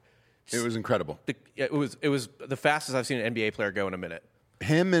was. It was incredible. It was the fastest I've seen an NBA player go in a minute.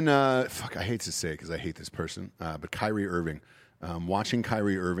 Him and I hate to say it because I hate this person, but Kyrie Irving. Watching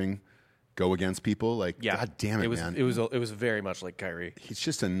Kyrie Irving go against people, God damn it, man! It was very much like Kyrie. He's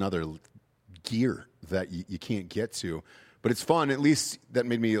just another gear that you can't get to. But it's fun. At least that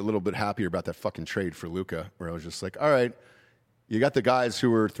made me a little bit happier about that fucking trade for Luka, where I was just like, all right, you got the guys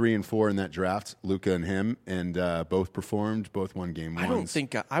who were 3 and 4 in that draft, Luka and him, and both performed, both won game ones. I don't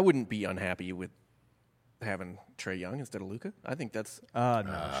think I wouldn't be unhappy with having Trae Young instead of Luka. I think that's no,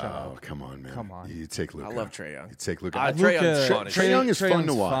 shut up. Come on, man. Come on. You take Luka. I love Trae Young. You take Luka. Trae Young is fun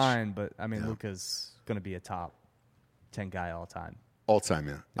to watch. Fine, but I mean, Luka's going to be a top 10 guy all time. All time,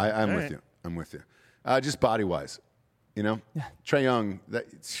 yeah. I'm with you. I'm with you. Just body wise, Trae Young.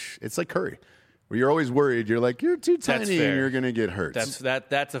 It's like Curry, where you're always worried. You're like, you're too tiny and you're going to get hurt.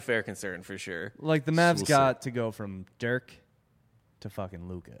 That's a fair concern for sure. Like the Mavs got to go from Dirk to fucking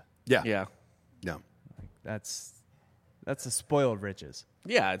Luka. Yeah. Like that's a spoiled riches.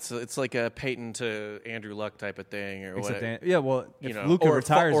 Yeah, it's like a Peyton to Andrew Luck type of thing, or what? If Luka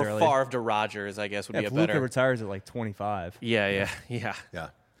retires or early, Favre to Rodgers, I guess would be a if better. Luka retires at like 25. Yeah.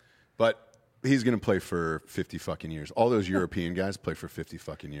 But he's going to play for 50 fucking years. All those European guys play for 50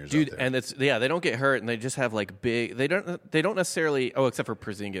 fucking years, dude. out there. And they don't get hurt, and they just have like big. They don't necessarily. Oh, except for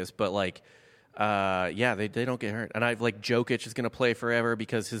Porzingis, but like. They don't get hurt. And I've like Jokic is going to play forever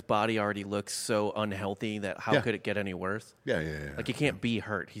because his body already looks so unhealthy that how could it get any worse? Yeah. Like he can't be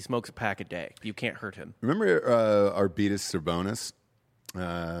hurt. He smokes a pack a day. You can't hurt him. Remember Arvydas Sabonis,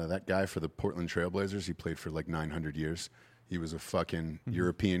 that guy for the Portland Trailblazers? He played for like 900 years. He was a fucking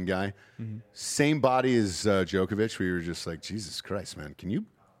European guy. Mm-hmm. Same body as Djokovic. We were just like, Jesus Christ, man. Can you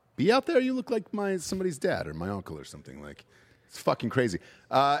be out there? You look like somebody's dad or my uncle or something. Like, it's fucking crazy.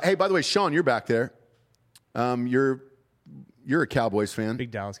 Hey, by the way, Sean, you're back there. You're a Cowboys fan.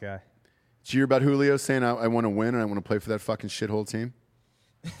 Big Dallas guy. Did you hear about Julio saying, I want to win and I want to play for that fucking shithole team?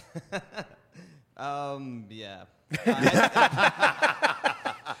 Yeah.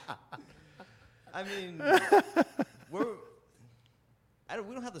 I mean,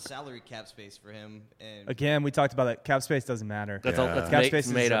 we don't have the salary cap space for him. And again, we talked about that. Cap space doesn't matter. That's cap space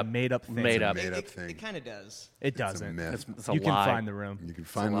is made a up. made-up thing. It kind of does. It doesn't. It's a you lie. can find the room. You can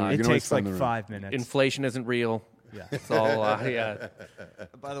find the room. It takes like 5 minutes. Inflation isn't real. Yeah. It's all yeah.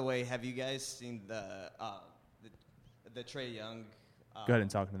 By the way, have you guys seen the Trae Young? Go ahead and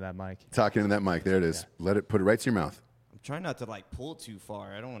talk into that mic. Talking to that mic. There it is. Yeah. Put it right to your mouth. I'm trying not to pull too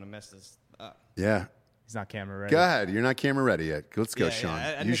far. I don't want to mess this up. Yeah. He's not camera ready. Go ahead. You're not camera ready yet. Let's go, Sean.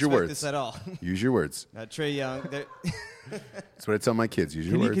 I didn't Use your expect words. this at all. Use your words. Trae Young. That's what I tell my kids. Use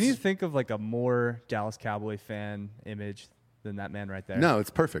your words. Can you think of like a more Dallas Cowboy fan image than that man right there? No, it's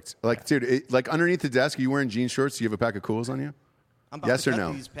perfect. Dude, underneath the desk, are you wearing jean shorts? Do you have a pack of Cools on you? I'm about yes to or cut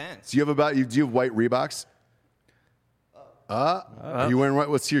no? these pants. Do you have white Reeboks? Are you wearing what?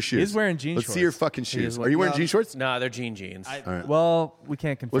 Let's see your shoes. He's wearing jean Let's shorts. see your fucking shoes. Are you wearing jean shorts? No, they're jeans. All right. Well, we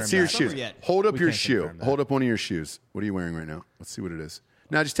can't confirm. Let's see your that. shoes. Yet. Hold up We your can't shoe. confirm that. Hold up one of your shoes. What are you wearing right now? Let's see what it is.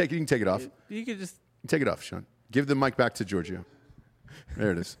 No, just take it. You can take it off. You could just Take it off, Sean. Give the mic back to Giorgio.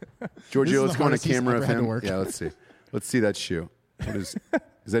 There it is. Giorgio, This let's is the go on a hardest he's camera ever of had to him. work. Yeah, let's see. Let's see that shoe. What is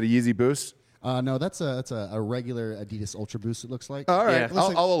that a Yeezy Boost? No, that's a regular Adidas Ultra Boost. It looks like. All right, Yeah. It looks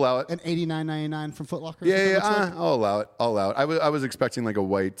like I'll allow it. An $89.99 from Foot Locker. Yeah, Like. I'll allow it. I was expecting like a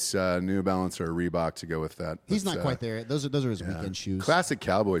white New Balance or a Reebok to go with that. He's but, not quite there. Those are his weekend shoes. Classic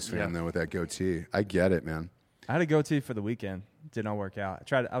Cowboys fan though with that goatee. I get it, man. I had a goatee for the weekend. Did not work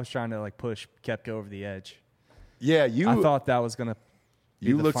out. I was trying to push Koepka over the edge. Yeah, I thought that was gonna.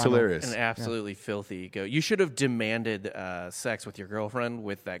 You the looked final- hilarious. an absolutely filthy goat. You should have demanded sex with your girlfriend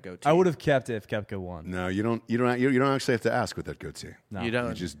with that goatee. I would have kept it if Koepka won. No, you don't actually have to ask with that goatee. No. You don't.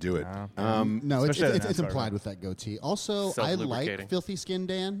 You just do it. No, it's Especially at it's NASCAR, implied right? with that goatee. Also, I Self-lubricating. like Filthy Skin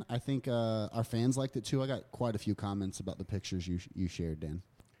Dan. I think our fans liked it too. I got quite a few comments about the pictures you shared, Dan.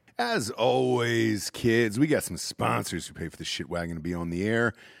 As always, kids, we got some sponsors who pay for the shit wagon to be on the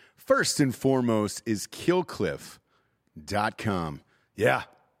air. First and foremost is KillCliff.com. Yeah,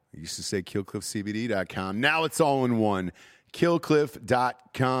 I used to say KillCliffCBD.com. Now it's all in one.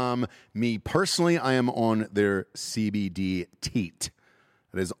 KillCliff.com. Me personally, I am on their CBD teat.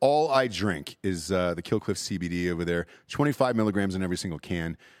 That is all I drink is the KillCliff CBD over there. 25 milligrams in every single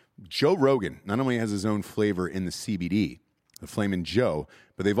can. Joe Rogan not only has his own flavor in the CBD, the Flamin' Joe,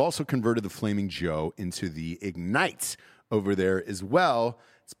 but they've also converted the Flaming Joe into the Ignite over there as well.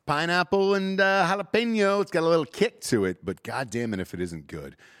 It's pineapple and jalapeno. It's got a little kick to it, but goddamn it if it isn't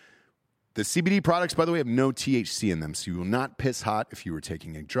good. The CBD products, by the way, have no THC in them, so you will not piss hot if you were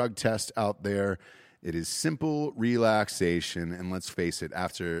taking a drug test out there. It is simple relaxation, and let's face it,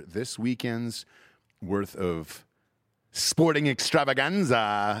 after this weekend's worth of sporting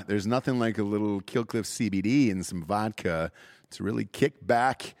extravaganza, there's nothing like a little Killcliff CBD and some vodka to really kick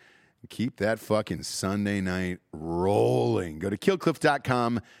back and keep that fucking Sunday night rolling. Go to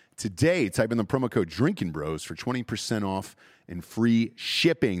killcliff.com today. Type in the promo code Drinking Bros for 20% off and free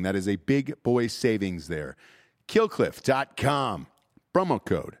shipping. That is a big boy savings there. Killcliff.com, promo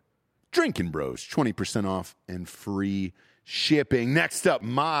code Drinking Bros, 20% off and free shipping. Next up,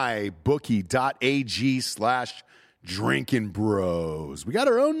 mybookie.ag/Drinking Bros. We got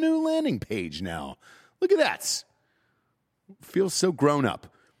our own new landing page now. Look at that. Feels so grown up.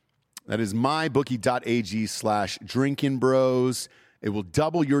 That is mybookie.ag/Drinking Bros. It will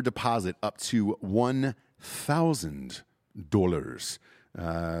double your deposit up to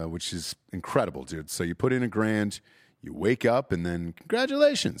 $1,000, which is incredible, dude. So you put in $1,000, you wake up, and then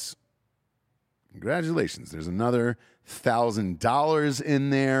congratulations. Congratulations. There's another $1,000 in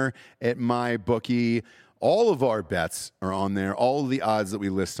there at MyBookie. All of our bets are on there. All of the odds that we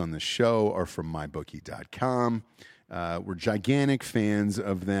list on the show are from mybookie.com. We're gigantic fans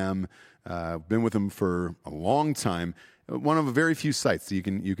of them. Been with them for a long time. One of a very few sites that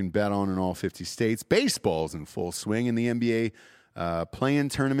you can bet on in all 50 states. Baseball's in full swing in the NBA play-in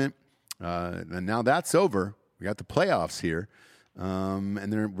tournament. And now that's over. We got the playoffs here. And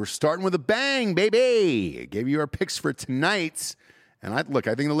then we're starting with a bang, baby. Gave you our picks for tonight. And I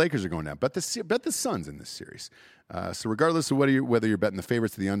think the Lakers are going down. Bet the Suns in this series. So regardless of whether you're betting the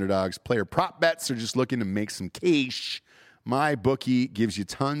favorites or the underdogs, player prop bets, or just looking to make some cash, MyBookie gives you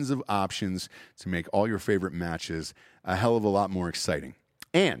tons of options to make all your favorite matches a hell of a lot more exciting.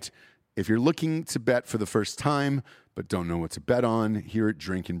 And if you're looking to bet for the first time but don't know what to bet on, here at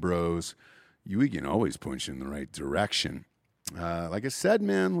Drinking Bros, we can always point you in the right direction. Like I said,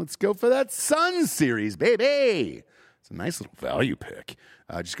 man, let's go for that Suns series, baby. It's a nice little value pick.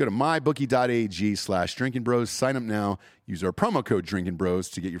 Just go to mybookie.ag/Drinking Bros. Sign up now. Use our promo code Drinking Bros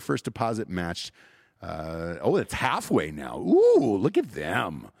to get your first deposit matched. It's halfway now. Ooh, look at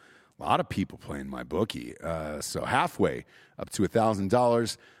them. A lot of people playing MyBookie. So halfway up to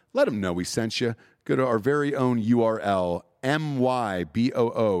 $1,000. Let them know we sent you. Go to our very own URL,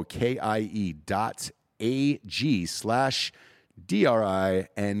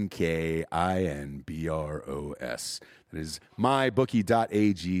 mybookie.ag/DRINKINBROS. That is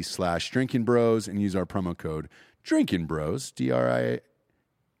mybookie.ag/Drinking Bros and use our promo code Drinking Bros,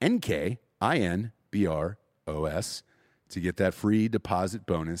 DRINKINBROS, to get that free deposit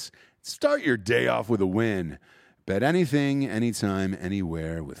bonus. Start your day off with a win. Bet anything, anytime,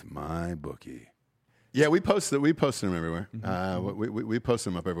 anywhere with MyBookie. Yeah, we post them everywhere. We post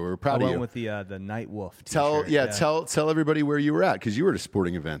them up everywhere. We're proud of you. With the Night Wolf Tell t-shirt. Tell everybody where you were at, because you were at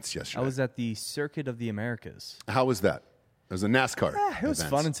sporting events yesterday. I was at the Circuit of the Americas. How was that? It was a NASCAR. It was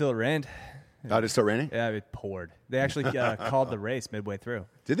fun until it rained. Oh, did it start raining? Yeah, it poured. They actually called the race midway through.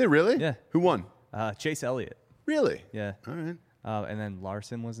 Did they really? Yeah. Who won? Chase Elliott. Really? Yeah. All right. And then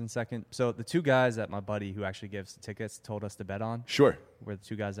Larson was in second. So the two guys that my buddy, who actually gives the tickets, told us to bet on, Sure. were the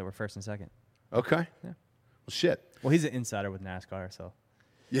two guys that were first and second. Okay. Yeah. Well, shit. Well, he's an insider with NASCAR, so.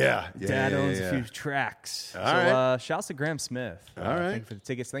 Yeah. Dad owns a few tracks. All right. Shouts to Graham Smith. All right. Thank you for the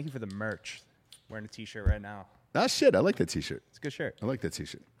tickets. Thank you for the merch. Wearing a t-shirt right now. Ah, shit. I like that t-shirt. It's a good shirt. I like that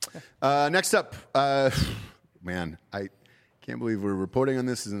t-shirt. Next up, man, I can't believe we're reporting on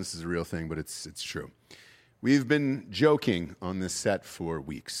this, and this is a real thing, but it's true. We've been joking on this set for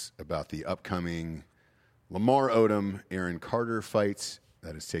weeks about the upcoming Lamar Odom, Aaron Carter fight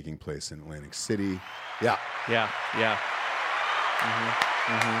that is taking place in Atlantic City. Yeah.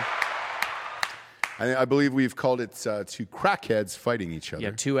 I believe we've called it two crackheads fighting each other.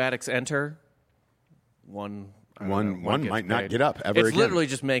 Yeah, two addicts enter. One might not get up ever it's again. Literally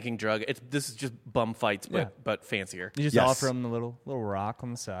just making drug. This is just bum fights, but fancier. You just offer him the little rock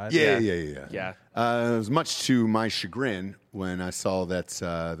on the side. Yeah. Yeah. It was much to my chagrin when I saw that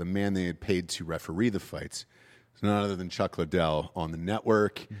the man they had paid to referee the fights was none other than Chuck Liddell on the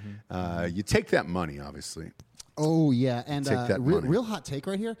network. You take that money, obviously. Oh, yeah. And Take that money. real hot take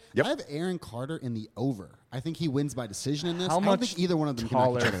right here. Yep. I have Aaron Carter in the over. I think he wins by decision in this. How I don't much think either one of them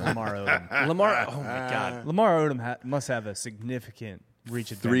taller can knock is each other Lamar out. Odom? Lamar, oh my God. Lamar Odom must have a significant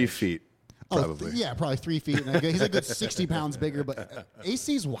reach advantage. 3 feet, Oh, probably. yeah, probably 3 feet. And he's a good 60 pounds bigger, but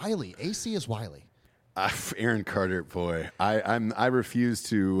AC's wily. AC is wily. Aaron Carter, boy, I refuse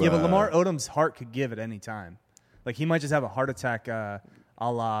to. Yeah, but Lamar Odom's heart could give at any time. Like, he might just have a heart attack a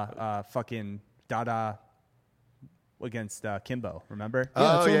la fucking Dada. against Kimbo. Remember? Yeah,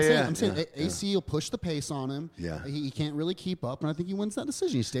 that's what I'm saying. yeah. I'm saying AC will push the pace on him. Yeah. He can't really keep up, and I think he wins that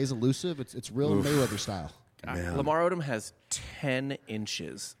decision. He stays elusive. It's real Mayweather style. Lamar Odom has 10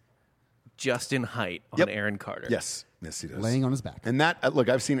 inches just in height on Aaron Carter. Yes, he does. Laying on his back. And that, look,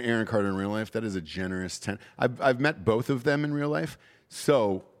 I've seen Aaron Carter in real life. That is a generous 10. I've met both of them in real life.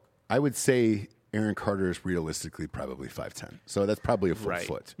 So I would say Aaron Carter is realistically probably 5'10". So that's probably a full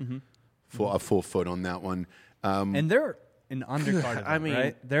foot. A full foot on that one. And they're an undercard event,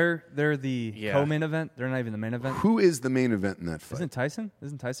 right? They're the co-main event. They're not even the main event. Who is the main event in that fight? Isn't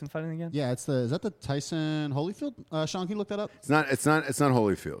Tyson fighting again? Yeah, is that the Tyson Holyfield? Sean, can you look that up? It's not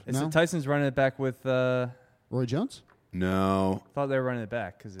Holyfield. Tyson's running it back with Roy Jones? No. Thought they were running it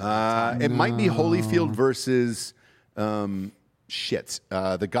back because it might be Holyfield versus the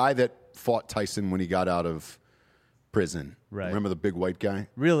guy that fought Tyson when he got out of prison. Right. Remember the big white guy?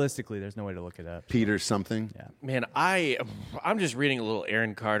 Realistically, there's no way to look it up. Peter something? Yeah. Man, I'm just reading a little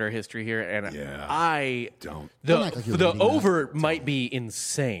Aaron Carter history here, and I don't. The over might be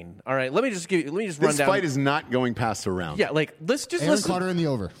insane. All right, let me just run down. This fight is not going past a round. Yeah, like let's just Aaron listen. Carter in the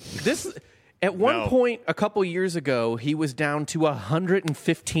over. This at one point a couple years ago, he was down to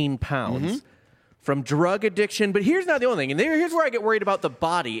 115 pounds. From drug addiction. But here's not the only thing. And here's where I get worried about the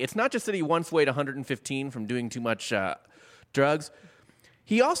body. It's not just that he once weighed 115 from doing too much drugs.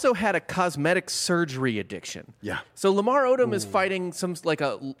 He also had a cosmetic surgery addiction. Yeah. So Lamar Odom is fighting some like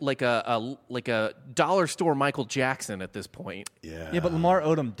a dollar store Michael Jackson at this point. Yeah. Yeah, but Lamar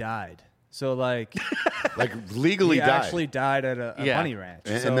Odom died. So like legally he died. actually died at a bunny ranch.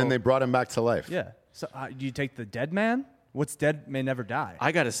 And then they brought him back to life. Yeah. So do you take the dead man? What's dead may never die.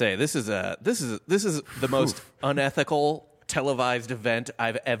 I got to say, this is the most unethical televised event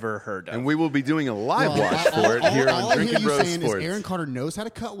I've ever heard of. And we will be doing a live watch for it here on Drinking Bros saying Sports. Is Aaron Carter knows how to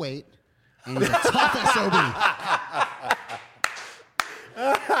cut weight, and he's a tough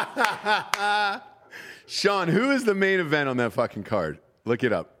SOB. Sean, who is the main event on that fucking card? Look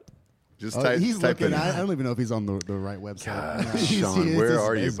it up. Just type. He's type looking. it in. I don't even know if he's on the right website. God, Sean, where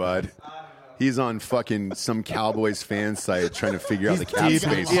are you, bud? He's on fucking some Cowboys fan site trying to figure out the cap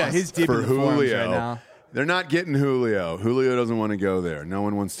space. Yeah, he's deep for in the forums Julio. right now. They're not getting Julio. Julio doesn't want to go there. No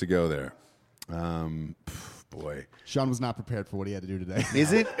one wants to go there. Boy, Sean was not prepared for what he had to do today.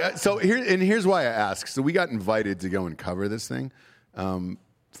 is it? So here's why I ask. So we got invited to go and cover this thing.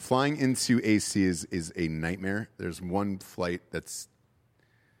 Flying into AC is a nightmare. There's one flight that's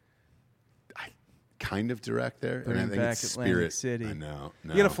kind of direct there, Bring and I think back it's Atlantic Spirit. City. I know.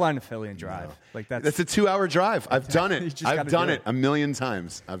 No. You got to fly into Philly and drive. No. Like that's a 2-hour drive. I've done You it. just I've gotta done do it a million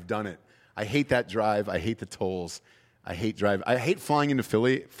times. I've done it. I hate that drive. I hate the tolls. I hate drive. I hate flying into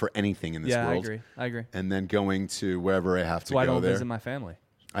Philly for anything in this world. I agree. And then going to wherever I have to That's why I go don't there. visit my family.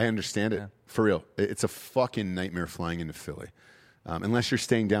 I understand it. For real. It's a fucking nightmare flying into Philly. Unless you're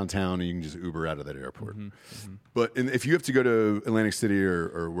staying downtown and you can just Uber out of that airport. But if you have to go to Atlantic City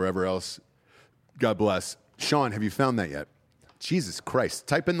or wherever else, God bless. Sean, have you found that yet? Jesus Christ.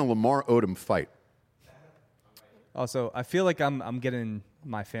 Type in the Lamar Odom fight. Also, I feel like I'm getting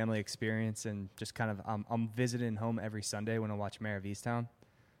my family experience and just kind of I'm visiting home every Sunday when I watch Mayor of Easttown.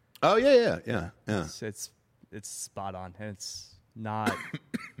 Oh, yeah. It's spot on. It's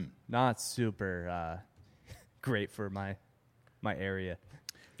not super great for my area.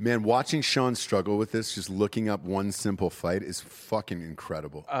 Man, watching Sean struggle with this, just looking up one simple fight, is fucking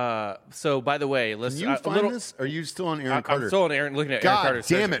incredible. So, by the way, let's. Can you find this? Are you still on Aaron Carter? I'm still on Aaron. Looking at God Aaron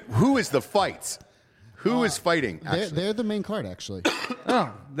Carter. damn it! Who is the fight? Who is fighting? They're the main card, actually.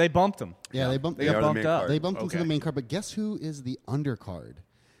 Oh, they bumped him. Yeah, they bumped. They got bumped up. They bumped him to the main card. But guess who is the undercard?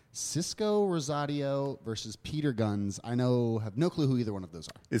 Cisco Rosario versus Peter Guns. I have no clue who either one of those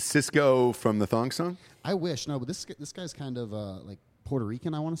are. Is Cisco from the Thong Song? I wish. No, but this guy's kind of like Puerto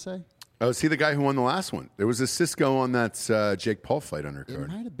Rican, I want to say. Oh, is he the guy who won the last one? There was a Cisco on that Jake Paul fight undercard. It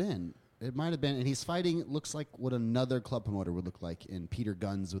might have been. And he's fighting, looks like what another club promoter would look like in Peter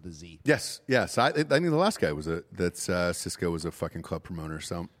Guns with a Z. Yes. I think the last guy was Cisco was a fucking club promoter.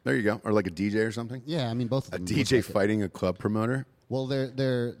 So there you go. Or like a DJ or something. Yeah, I mean, both of them. A DJ fighting a club promoter? Well,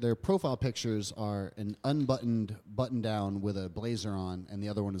 their profile pictures are an unbuttoned button down with a blazer on, and the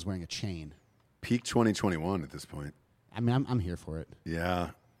other one is wearing a chain. Peak 2021 at this point. I mean, I'm here for it. Yeah,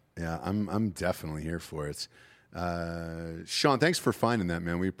 I'm definitely here for it. Sean, thanks for finding that,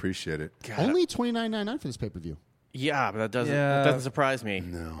 man. We appreciate it. God. Only $29.99 for this pay-per-view. Yeah, but that doesn't surprise me.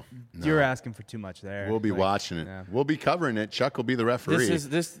 No. You're asking for too much there. We'll be watching it. Yeah. We'll be covering it. Chuck will be the referee.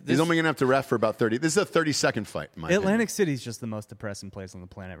 This He's only going to have to ref for about 30. This is a 30-second fight. In my Atlantic City's just the most depressing place on the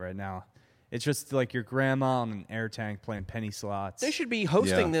planet right now. It's just like your grandma on an air tank playing penny slots. They should be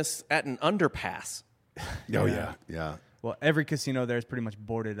hosting this at an underpass. Oh yeah. Well, every casino there is pretty much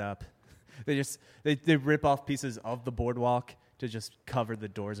boarded up. They rip off pieces of the boardwalk to just cover the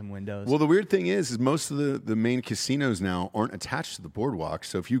doors and windows. Well, the weird thing is most of the main casinos now aren't attached to the boardwalk.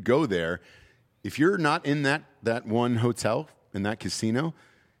 So if you go there, if you're not in that one hotel in that casino,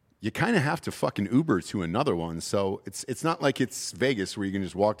 you kind of have to fucking Uber to another one. So it's not like it's Vegas where you can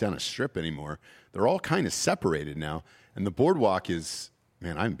just walk down a strip anymore. They're all kind of separated now. And the boardwalk is,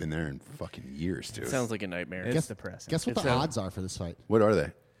 man, I haven't been there in fucking years, dude. It sounds like a nightmare. It's depressing. Guess what the odds are for this fight? What are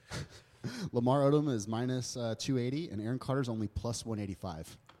they? Lamar Odom is minus 280, and Aaron Carter's only plus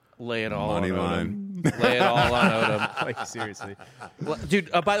 185. Lay it all Money on line. Odom. Lay it all on Odom. Like, seriously. Well,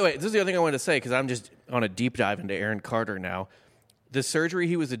 dude, by the way, this is the other thing I wanted to say because I'm just on a deep dive into Aaron Carter now. The surgery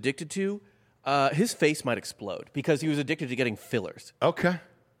he was addicted to, his face might explode because he was addicted to getting fillers. Okay.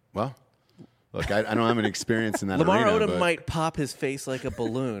 Well, look, I don't have any experience in that Lamar arena. Odom might pop his face like a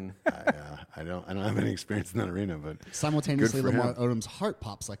balloon. I don't have any experience in that arena, but Simultaneously, good for Lamar him. Odom's heart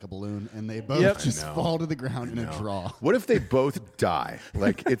pops like a balloon, and they both just I know. fall to the ground in a draw. What if they both die?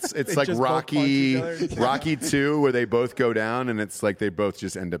 Like it's like just both punch each other? Rocky 2, where they both go down, and it's like they both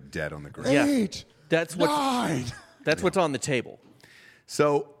just end up dead on the ground. Yeah. 8, That's 9. what's on the table.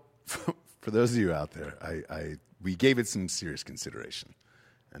 So, for those of you out there, we gave it some serious consideration,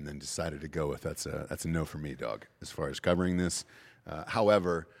 and then decided to go with that's a no for me, dog. As far as covering this,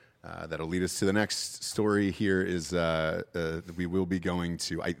 however, that'll lead us to the next story. Here is we will be going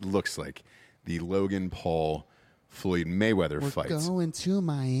to. It looks like the Logan Paul Floyd Mayweather fight. Going to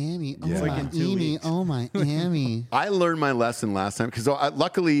Miami. Oh, Yeah. Like in 2 weeks. Oh, Miami. I learned my lesson last time because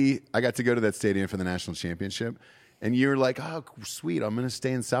luckily I got to go to that stadium for the national championship, and you're like, oh, sweet, I'm going to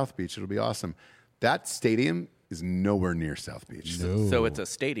stay in South Beach. It'll be awesome. That stadium is nowhere near South Beach. So it's a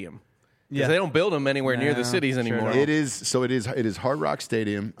stadium. Yeah. Because they don't build them anywhere near the cities sure anymore. don't. It is Hard Rock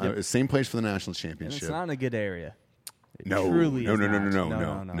Stadium, same place for the national And championship. it's not in a good area. It No, truly no, is no, no,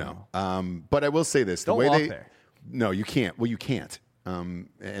 not. no, no, no. But I will say this: Don't the way walk they, there. no, you can't. Well, you can't. And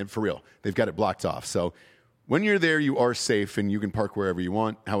for real, they've got it blocked off. So when you're there, you are safe and you can park wherever you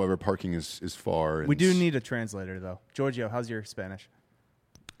want. However, parking is far. And We do need a translator, though. Giorgio, how's your Spanish?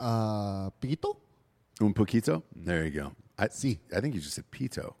 Pito? un poquito. There you go. I Si. I think you just said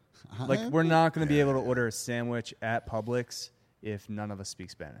pito. Like, we're not going to be able to order a sandwich at Publix if none of us speak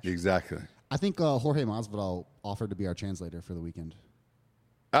Spanish. Exactly. I think Jorge Masvidal offered to be our translator for the weekend.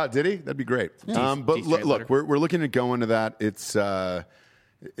 Oh, did he? That'd be great. Yeah. But Teach look, translator. we're looking at going to that. It's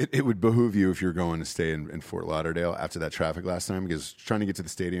it would behoove you if you're going to stay in Fort Lauderdale after that traffic last time, because trying to get to the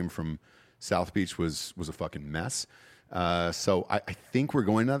stadium from South Beach was a fucking mess. So I think we're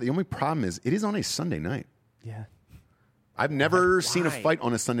going to that. The only problem is it is on a Sunday night. Yeah. I've never seen a Why? fight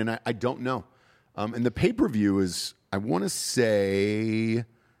on a Sunday night. I don't know. And the pay-per-view is, I want to say,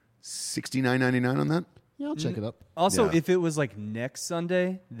 $69.99 on that. Yeah, I'll check it up. Also, Yeah. if it was like next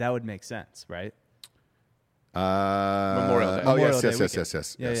Sunday, that would make sense, right? Memorial Day. Oh, Memorial yes, Day yes,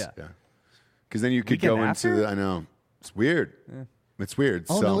 weekend. yes. Yeah. Because then you could Weekend go after? into the, I know. It's weird. It's weird.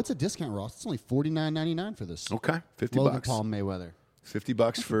 Oh, so, no, it's a discount, Ross. It's only $49.99 for this. okay, $50. Logan Paul Mayweather.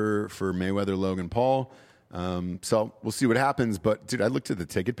 $50 for Mayweather Logan Paul. So we'll see what happens. But dude, I looked at the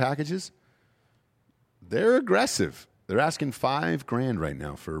ticket packages. They're aggressive. They're asking $5,000 right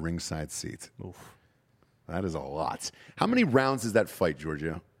now for a ringside seat. Oof. That is a lot. How many rounds is that fight,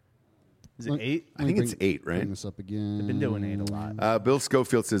 Giorgio? Is it 8? I think it's 8, right? Bring this up again. I've been doing 8 a lot. Bill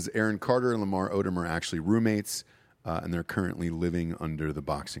Schofield says Aaron Carter and Lamar Odom are actually roommates, and they're currently living under the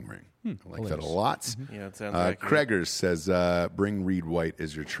boxing ring. I like that a lot. Yeah, it sounds accurate. Kreger says, bring Reed White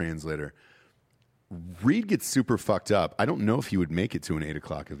as your translator. Reed gets super fucked up. I don't know if he would make it to an 8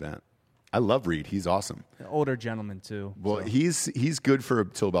 o'clock event. I love Reed. He's awesome. An older gentleman, too. Well, so, he's good for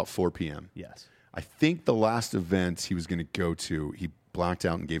till about 4 p.m. yes. I think the last event he was going to go to, he blacked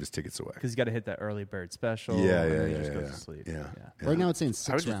out and gave his tickets away. Because he's got to hit that early bird special. Yeah, and yeah, then he yeah, just yeah, goes to sleep. yeah. Right now it's saying I would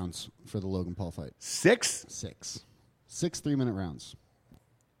 6 just- rounds for the Logan Paul fight. 6? 6. 6 3-minute rounds.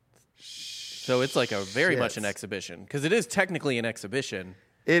 So it's like a very much an Shit. exhibition because it is technically an exhibition.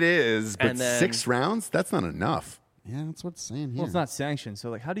 It is, but And then- 6 rounds? That's not enough. Yeah, that's what it's saying here. Well, it's not sanctioned,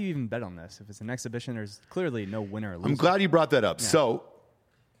 so like, how do you even bet on this? If it's an exhibition, there's clearly no winner or loser. I'm glad you brought that up. So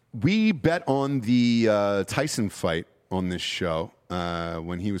we bet on the Tyson fight on this show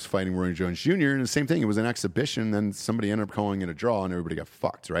when he was fighting Roy Jones Jr. And the same thing, it was an exhibition. Then somebody ended up calling it a draw, and everybody got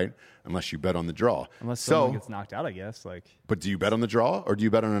fucked, right? Unless you bet on the draw. Unless someone gets knocked out, I guess. Like, But do you bet on the draw, or do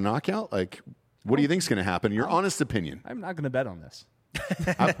you bet on a knockout? Like, what do you think's going to happen? Your honest opinion. I'm not going to bet on this.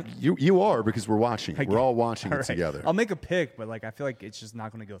 You are, because we're watching. I We're all watching All it right. together. I'll make a pick, but like, I feel like it's just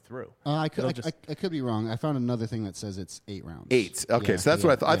not going to go through. I It'll could just- I could be wrong. I found another thing that says it's 8 rounds. 8. Okay, Yeah, so that's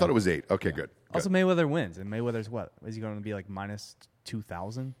what I thought. I yeah. thought it was 8. Okay, good. Also, Mayweather wins, and Mayweather's what? Is he going to be like minus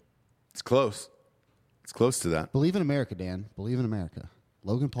 2,000? It's close. It's close to that. Believe in America, Dan. Believe in America.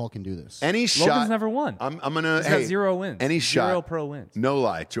 Logan Paul can do this. Any shot. Logan's never won. I'm gonna. He's got 0 wins. Any shot. 0 pro wins. No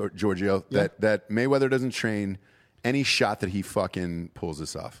lie, Giorgio. Yeah. That Mayweather doesn't train. Any shot that he fucking pulls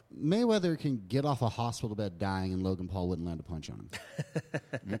this off. Mayweather can get off a hospital bed dying, and Logan Paul wouldn't land a punch on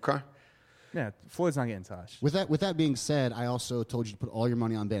him. Okay. Yeah, Floyd's not getting touched. With that being said, I also told you to put all your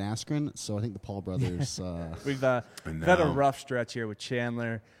money on Ben Askren, so I think the Paul brothers. We've had a rough stretch here with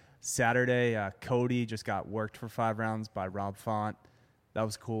Chandler. Saturday, Cody just got worked for 5 rounds by Rob Font. That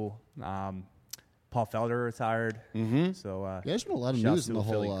was cool. Paul Felder retired. Mm-hmm. So yeah, there's been a lot of shouts news in to the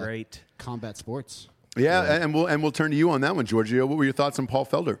Philly whole great combat sports. Yeah, and we'll turn to you on that one, Giorgio. What were your thoughts on Paul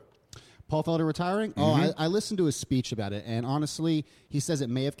Felder? Paul Felder retiring? Oh, I listened to his speech about it, and honestly, he says it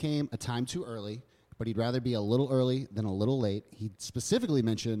may have came a time too early, but he'd rather be a little early than a little late. He specifically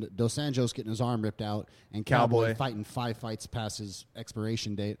mentioned Dos Anjos getting his arm ripped out and Cowboy fighting 5 fights past his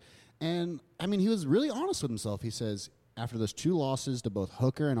expiration date. And, I mean, he was really honest with himself. He says after those 2 losses to both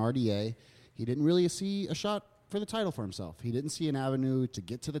Hooker and RDA, he didn't really see a shot for the title for himself. He didn't see an avenue to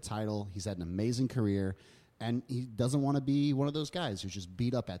get to the title. He's had an amazing career. And he doesn't want to be one of those guys who's just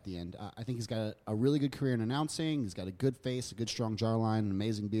beat up at the end. I think he's got a really good career in announcing. He's got a good face, a good strong jawline, an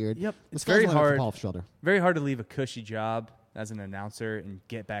amazing beard. Yep, This it's guy's very lined up for hard. Paul Felder. Very hard to leave a cushy job as an announcer and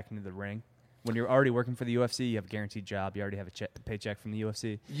get back into the ring. When you're already working for the UFC, you have a guaranteed job. You already have a paycheck from the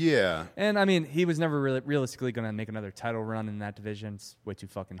UFC. Yeah. And, I mean, he was never really realistically going to make another title run in that division. It's way too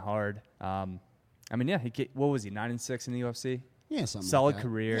fucking hard. I mean, yeah, what was he, 9-6 in the UFC? Yeah, something solid like that.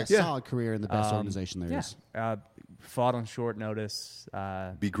 career. Yeah, solid career in the best organization there is. Fought on short notice.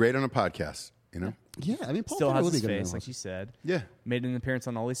 Be great on a podcast, you know? Yeah, I mean, Paul Still Felder has would be his good in face, those. like you said. Yeah. Made an appearance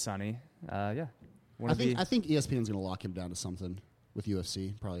on Always Sunny. Yeah. I think ESPN's going to lock him down to something with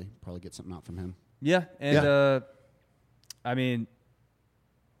UFC. Probably get something out from him. Yeah, and I mean,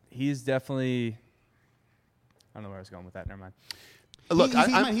 he's definitely. I don't know where I was going with that. Never mind. Look,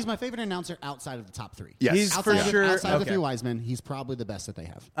 he's my favorite announcer outside of the top 3. Yes. He's outside for sure. Outside of the okay. 3 wise men, he's probably the best that they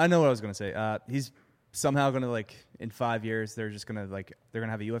have. I know what I was going to say. He's somehow going to, like, in 5 years, they're just going to, like, they're going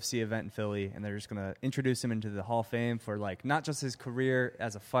to have a UFC event in Philly, and they're just going to introduce him into the Hall of Fame for, like, not just his career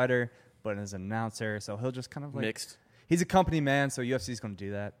as a fighter, but as an announcer. So he'll just kind of, like. Mixed. He's a company man, so UFC's going to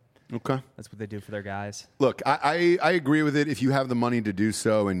do that. Okay. That's what they do for their guys. Look, I agree with it. If you have the money to do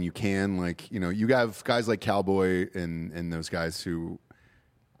so and you can, like, you know, you have guys like Cowboy and those guys who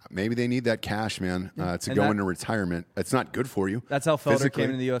maybe they need that cash, man, to go into retirement. It's not good for you. That's how Felder physically.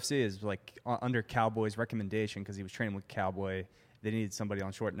 came into the UFC, is like under Cowboy's recommendation, because he was training with Cowboy. They needed somebody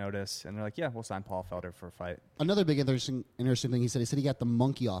on short notice, and they're like, yeah, we'll sign Paul Felder for a fight. Another big interesting thing he said he got the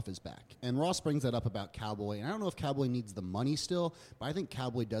monkey off his back. And Ross brings that up about Cowboy. And I don't know if Cowboy needs the money still, but I think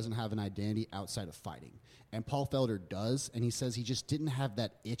Cowboy doesn't have an identity outside of fighting. And Paul Felder does, and he says he just didn't have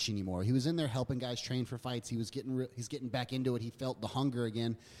that itch anymore. He was in there helping guys train for fights. He's getting back into it. He felt the hunger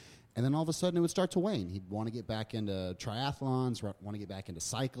again. And then all of a sudden it would start to wane. He'd want to get back into triathlons, want to get back into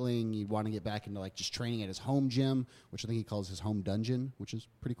cycling. He'd want to get back into like just training at his home gym, which I think he calls his home dungeon, which is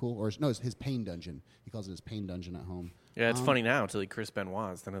pretty cool. Or no, it's his pain dungeon. He calls it his pain dungeon at home. Yeah, it's funny now until he Chris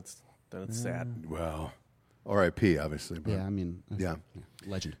Benoit's. Then it's sad. Well, R.I.P. obviously. But Yeah, I mean, Yeah.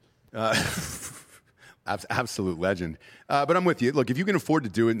 legend. Absolute legend. But I'm with you. Look, if you can afford to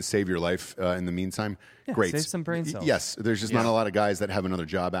do it and save your life in the meantime, great. save some brain cells. Yes, there's just not a lot of guys that have another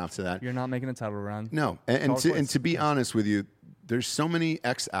job after that. You're not making a title run. No, and to be honest with you, there's so many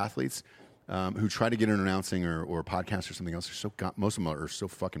ex-athletes who try to get into announcing or a podcast or something else. Most of them are so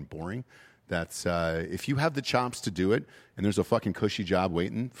fucking boring that if you have the chops to do it and there's a fucking cushy job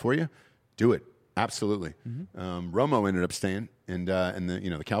waiting for you, do it. Absolutely. Romo ended up staying, and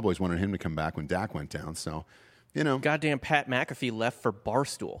the Cowboys wanted him to come back when Dak went down. So, goddamn Pat McAfee left for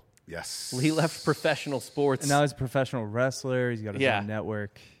Barstool. Yes, He left professional sports. And now he's a professional wrestler. He's got his own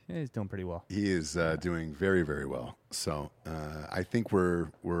network. Yeah, he's doing pretty well. He is doing very, very well. So I think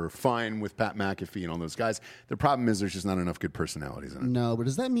we're fine with Pat McAfee and all those guys. The problem is there's just not enough good personalities in it. No, but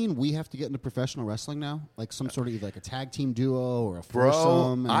does that mean we have to get into professional wrestling now? Like some sort of either like a tag team duo or a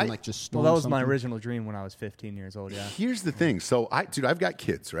foursome? And like just storm that was my something? original dream when I was 15 years old, yeah. Here's the thing. So, I've got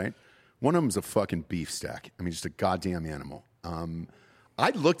kids, right? One of them's a fucking beef stack. I mean, just a goddamn animal.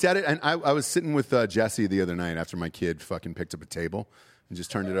 I looked at it, and I was sitting with Jesse the other night after my kid fucking picked up a table and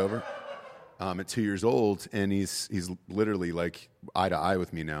just turned it over at 2 years old, and he's literally like eye to eye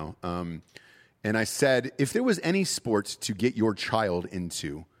with me now. And I said, if there was any sport to get your child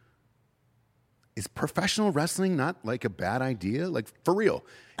into, is professional wrestling not like a bad idea? Like, for real.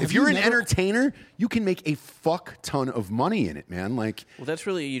 If Have you're you an never- entertainer, you can make a fuck ton of money in it, man. Like, Well, that's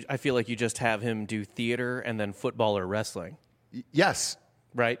really, I feel like you just have him do theater and then football or wrestling, yes.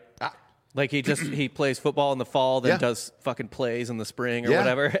 right? Like he plays football in the fall, then Yeah. does fucking plays in the spring or Yeah.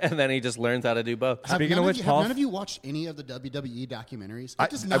 whatever, and then he just learns how to do both. Speaking of which, have Paul, none of you watched any of the WWE documentaries? I-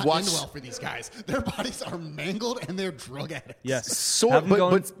 It does I've not watched- end well for these guys. Their bodies are mangled and they're drug addicts. yes, Sort- Have him but-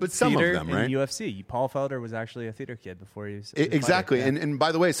 go in but some of theater them, in right? UFC. Paul Felder was actually a theater kid before he was a fighter. Exactly. Yeah. And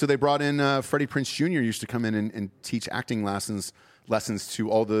by the way, so they brought in Freddie Prinze Jr. used to come in and teach acting lessons to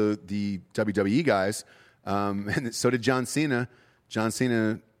all the WWE guys. And so did John Cena. John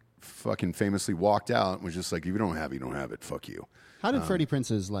Cena fucking famously walked out and was just like, if you don't have it, you don't have it. Fuck you. How did Freddie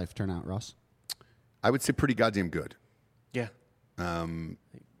Prince's life turn out, Ross? I would say pretty goddamn good. Yeah.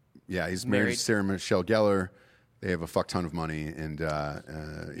 Yeah, he's married Married. to Sarah Michelle Gellar. They have a fuck ton of money. And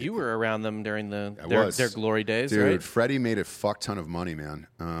You were around them during I their was. glory days, Dude, right? Freddie made a fuck ton of money, man.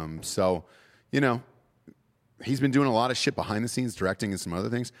 So, he's been doing a lot of shit behind the scenes, directing and some other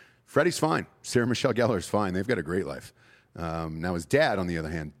things. Freddie's fine. Sarah Michelle Gellar's fine. They've got a great life. Now his dad, on the other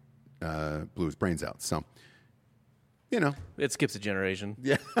hand, blew his brains out. So, It skips a generation.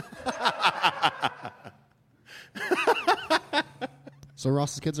 yeah. So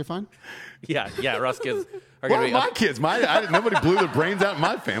Ross's kids are fine? Yeah, Ross kids are Why going are to be my kids? Nobody blew their brains out in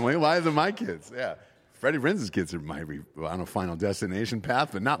my family. Why is it my kids? Yeah. Freddie Prinze's kids are might be on a Final Destination path,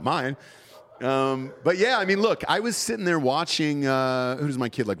 but not mine. But yeah, I mean, look, I was sitting there watching, who's my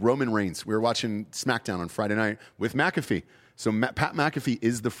kid? Like Roman Reigns. We were watching SmackDown on Friday night with McAfee. So Pat McAfee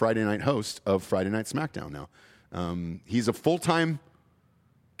is the Friday night host of Friday Night SmackDown now. He's a full-time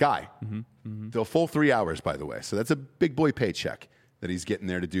guy. The full 3 hours, by the way. So that's a big boy paycheck that he's getting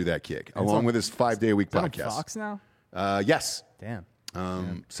there to do that gig, along on- with his 5-day-a-week Is that on podcast. Fox now? Yes. Damn.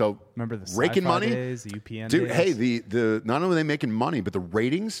 So Remember the raking sci-fi money, days, the UPN dude. days? Hey, the not only are they making money, but the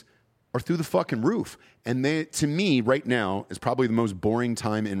ratings are through the fucking roof. And they, to me, right now, is probably the most boring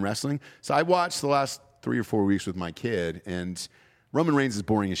time in wrestling. So I watched the last 3 or 4 weeks with my kid, and Roman Reigns is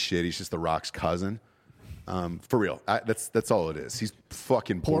boring as shit. He's just The Rock's cousin. For real, that's all it is. He's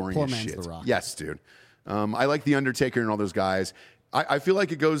fucking boring poor as man's shit. The Rock. Yes, dude. I like The Undertaker and all those guys. I feel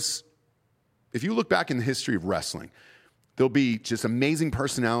like it goes. If you look back in the history of wrestling, there'll be just amazing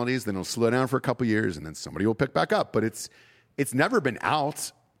personalities. Then it'll slow down for a couple years, and then somebody will pick back up. But it's never been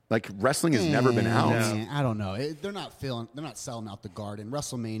out. Like wrestling has never been out. I don't know. They're not selling out the Garden.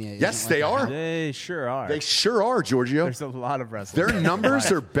 WrestleMania. Yes, isn't they like are. that. They sure are. They sure are, Giorgio. There's a lot of wrestling. Their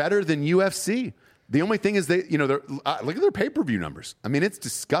numbers are better than UFC. The only thing is look at their pay-per-view numbers. I mean, it's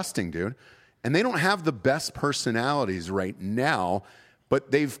disgusting, dude. And they don't have the best personalities right now, but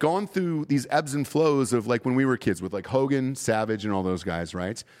they've gone through these ebbs and flows of like when we were kids with like Hogan, Savage, and all those guys,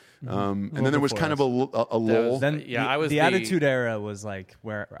 right? And then there was kind of a lull. Then Yeah, the, I was the the- Attitude Era was like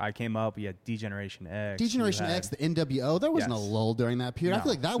where I came up. You had D-Generation X. D-Generation you had- X, the NWO, there wasn't Yes. a lull during that period. I No.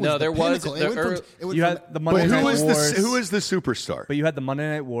 feel like that was No, the there was pinnacle. the It went ear- from, it went You from, had the Monday But Night Wars. who is the superstar? But you had the Monday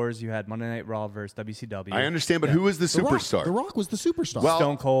Night Wars. You had Monday Night Raw versus WCW. I understand, but who is the The Rock. superstar? The Rock was the superstar. Well,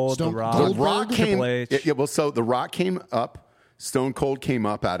 Stone Cold, Stone- The Rock, The Goldberg, Rock came. Triple H. Yeah, well, so The Rock came up. Stone Cold came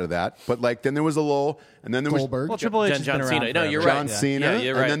up out of that, but like then there was a lull, and then there Goldberg. Well, Triple H has John been Cena. around No, you're forever. right. was John Cena, Yeah,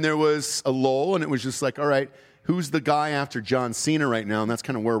 you're right. and then there was a lull, and it was just like, all right, who's the guy after John Cena right now? And that's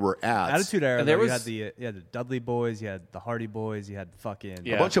kind of where we're at. Attitude Era. And there though, was- you had the Dudley Boys. You had the Hardy Boys. You had fucking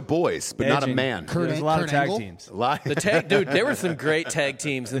Yeah. A bunch of boys, but not a Edge and- man. Kurt There's a lot of Kurt tag Angle? teams. The tag, dude, there were some great tag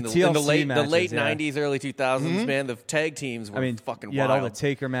teams in The the TLC late matches, yeah. 90s, early 2000s. Man, the tag teams were I mean, fucking you wild. had all the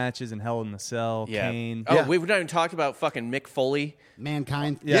Taker matches and Hell in the Cell. yeah. Kane. Oh, Yeah. we've not even talked about fucking Mick Foley.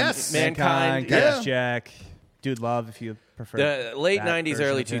 Mankind. Yeah, Yes. Mankind, Cactus yeah. Jack, Dude Love, if you prefer. The late that 90s, version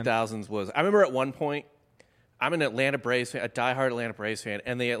early of him. 2000s was. I remember at one point, I'm an Atlanta Braves fan, a diehard Atlanta Braves fan,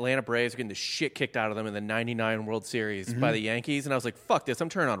 and the Atlanta Braves were getting the shit kicked out of them in the '99 World Series by the Yankees, and I was like, "Fuck this! I'm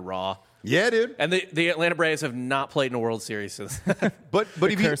turning on Raw." Yeah, dude. And the Atlanta Braves have not played in a World Series since. But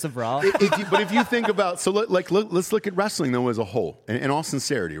if curse of Raw. but if you think about let's look at wrestling though as a whole, in all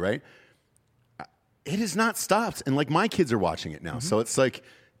sincerity, right? It has not stopped, and like my kids are watching it now, so it's like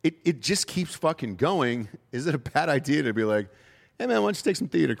it just keeps fucking going. Is it a bad idea to be like, hey man, why don't you take some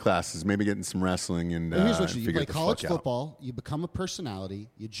theater classes, maybe get in some wrestling, and Here's what you figure play it the college fuck out? football, you become a personality,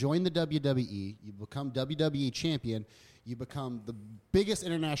 you join the WWE, you become WWE champion, you become the biggest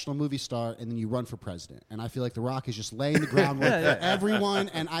international movie star, and then you run for president. And I feel like The Rock is just laying the groundwork for everyone.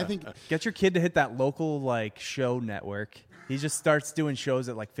 And I think Get your kid to hit that local like show network. He just starts doing shows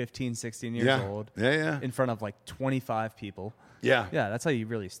at like 15, 16 years Yeah. old. Yeah, yeah. In front of like 25 people. Yeah. Yeah, that's how you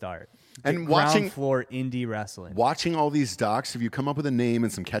really start. And ground floor indie wrestling. Watching all these docs, if you come up with a name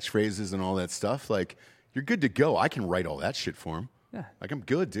and some catchphrases and all that stuff, like, you're good to go. I can write all that shit for him. Yeah. Like, I'm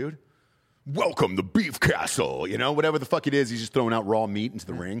good, dude. Welcome to Beef Castle. You know, whatever the fuck it is, he's just throwing out raw meat into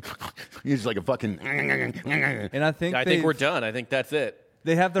the ring. He's like a fucking... And I think we're done. I think that's it.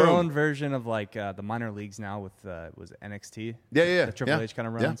 They have their own version of like the minor leagues now with was it NXT? Yeah. That Triple H kind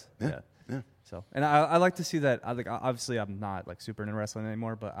of runs. Yeah. So, and I like to see that. Obviously, I'm not like super into wrestling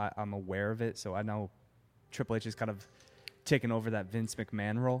anymore, but I'm aware of it. So I know Triple H is kind of taking over that Vince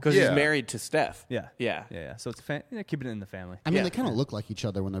McMahon role because he's married to Steph. Yeah. So it's keeping it in the family. I mean, they kind of look like each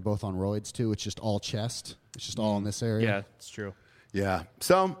other when they're both on roids too. It's just all chest. It's just all in this area. Yeah, it's true. Yeah.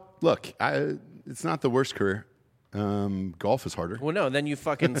 So look, it's not the worst career. Golf is harder. Well, no. Then you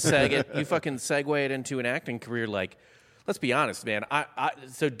fucking segue it into an acting career. Like, let's be honest, man.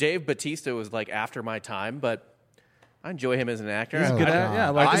 So Dave Bautista was like after my time, but I enjoy him as an actor. He's good at, yeah,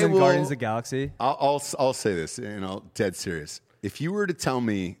 like him in Guardians of the Galaxy. I'll say this, and I'll dead serious. If you were to tell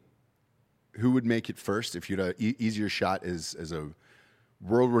me who would make it first, if you'd an easier shot as a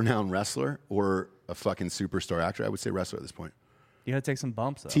world-renowned wrestler or a fucking superstar actor, I would say wrestler at this point. You got to take some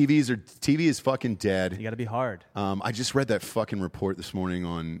bumps, though. TV is fucking dead. You got to be hard. I just read that fucking report this morning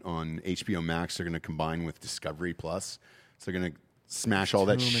on HBO Max. They're going to combine with Discovery Plus. So they're going to smash all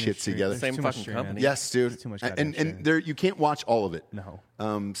that shit together. Same fucking company. Yes, dude. Too much and there you can't watch all of it.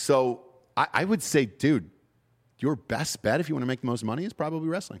 No. So I would say, dude, your best bet if you want to make the most money is probably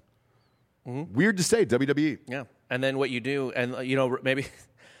wrestling. Mm-hmm. Weird to say, WWE. Yeah. And then what you do, and maybe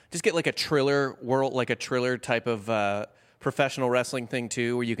just get like a Triller type of professional wrestling thing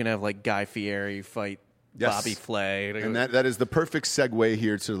too, where you can have like Guy Fieri fight Bobby Flay. And that is the perfect segue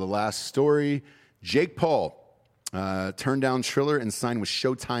here to the last story. Jake Paul turned down Triller and signed with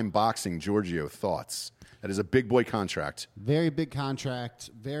Showtime Boxing. Giorgio, thoughts? That is a big boy contract. Very big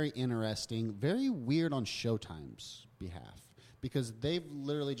contract, very interesting, very weird on Showtime's behalf because they've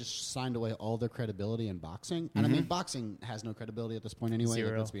literally just signed away all their credibility in boxing. And I mean, boxing has no credibility at this point anyway,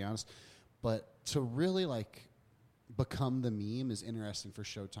 let's be honest. But to really become the meme is interesting for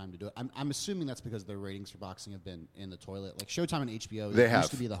Showtime to do it. I'm assuming that's because their ratings for boxing have been in the toilet. Like Showtime and HBO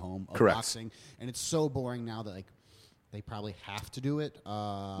used to be the home of boxing, and it's so boring now that they probably have to do it.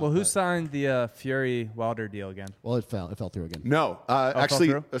 Well, who signed the Fury Wilder deal again? Well, it fell through again. No,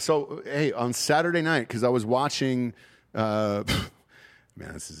 actually. So hey, on Saturday night, because I was watching.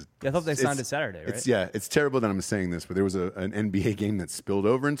 Man, this is. I thought they signed it Saturday, right? It's terrible that I'm saying this, but there was an NBA game that spilled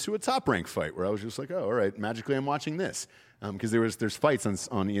over into a Top Rank fight where I was just like, oh, all right, magically I'm watching this. Because there's fights on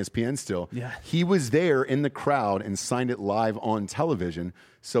ESPN still. Yeah. He was there in the crowd and signed it live on television.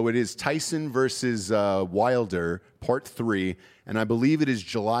 So it is Tyson versus Wilder, Part 3, and I believe it is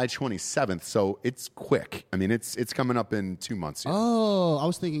July 27th. So it's quick. I mean, it's coming up in 2 months. Here. Oh, I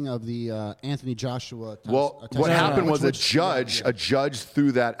was thinking of the Anthony Joshua. What happened was a judge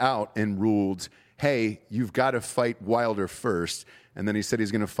threw that out and ruled, hey, you've got to fight Wilder first. And then he said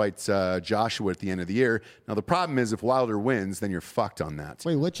he's going to fight Joshua at the end of the year. Now, the problem is if Wilder wins, then you're fucked on that.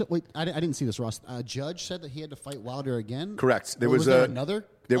 Wait, I didn't see this, Ross. A judge said that he had to fight Wilder again? Correct. There was another?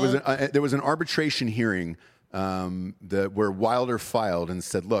 There was an arbitration hearing where Wilder filed and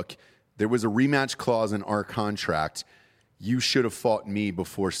said, look, there was a rematch clause in our contract. You should have fought me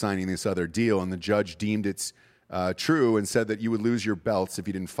before signing this other deal. And the judge deemed it's true and said that you would lose your belts if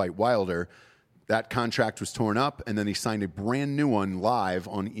you didn't fight Wilder. That contract was torn up, and then he signed a brand new one live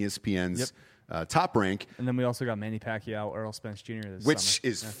on ESPN's Top Rank. And then we also got Manny Pacquiao, Earl Spence Jr. this which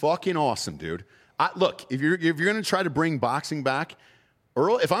summer. is fucking awesome, dude. Look, if you're going to try to bring boxing back,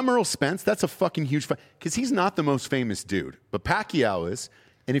 if I'm Earl Spence, that's a fucking huge fight because he's not the most famous dude, but Pacquiao is.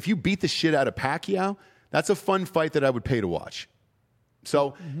 And if you beat the shit out of Pacquiao, that's a fun fight that I would pay to watch.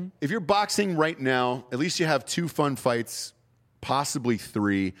 So if you're boxing right now, at least you have 2 fun fights, possibly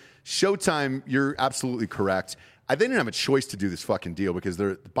 3. Showtime, you're absolutely correct. They didn't have a choice to do this fucking deal because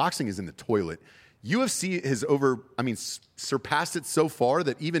the boxing is in the toilet. UFC has surpassed it so far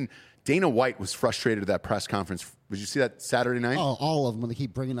that even Dana White was frustrated at that press conference. Did you see that Saturday night? Oh, all of them. When they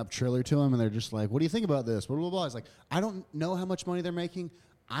keep bringing up Triller to him, and they're just like, what do you think about this? Blah, blah, blah. It's like, I don't know how much money they're making.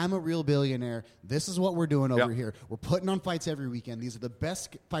 I'm a real billionaire. This is what we're doing over here. We're putting on fights every weekend. These are the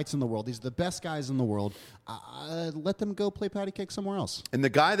best fights in the world. These are the best guys in the world. Let them go play patty cake somewhere else. And the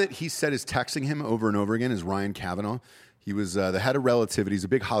guy that he said is texting him over and over again is Ryan Kavanaugh. He was the head of Relativity. He's a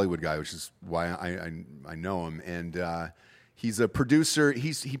big Hollywood guy, which is why I know him. And he's a producer.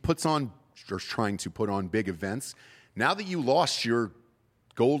 He puts on or is trying to put on big events. Now that you lost your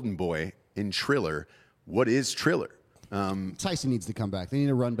golden boy in Triller, what is Triller? Tyson needs to come back. They need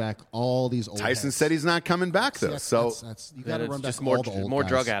to run back all these old Tyson heads. said he's not coming back, though. That's you got to It's run back just all the old more guys.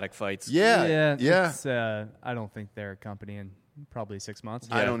 drug addict fights. Yeah. It's, I don't think they're a company in probably 6 months.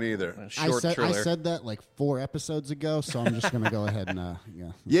 I don't either. I said that like 4 episodes ago, so I'm just going to go ahead and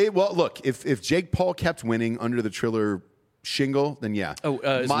Yeah, well, look, if Jake Paul kept winning under the Triller shingle, then yeah.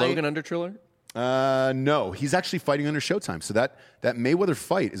 Is Logan under Triller? No, he's actually fighting under Showtime. So that Mayweather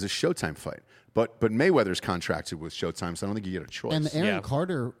fight is a Showtime fight. But Mayweather's contracted with Showtime, so I don't think you get a choice. And Aaron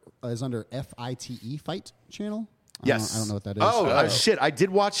Carter is under FITE Fight Channel. Yes. I don't know what that is. Oh, shit. I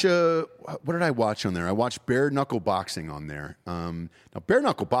did watch, what did I watch on there? I watched Bare Knuckle Boxing on there. Now, Bare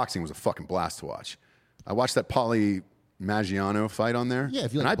Knuckle Boxing was a fucking blast to watch. I watched that Paulie Maggiano fight on there. Yeah,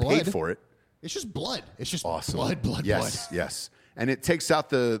 if you and like I paid blood. for it. It's just blood. It's just Awesome. blood. Yes. And it takes out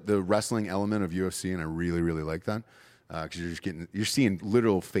the wrestling element of UFC, and I really, really like that. Because you're seeing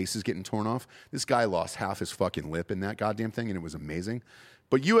literal faces getting torn off. This guy lost half his fucking lip in that goddamn thing, and it was amazing.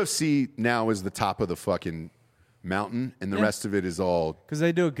 But UFC now is the top of the fucking mountain, and the rest of it is all because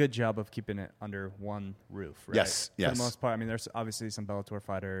they do a good job of keeping it under one roof. Right? Yes. For the most part. I mean, there's obviously some Bellator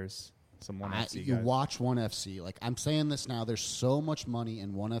fighters, some ONE FC You guys. watch ONE FC. Like I'm saying this now, there's so much money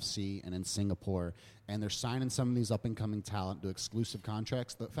in ONE FC and in Singapore, and they're signing some of these up-and-coming talent to exclusive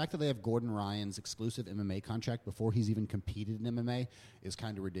contracts. The fact that they have Gordon Ryan's exclusive MMA contract before he's even competed in MMA is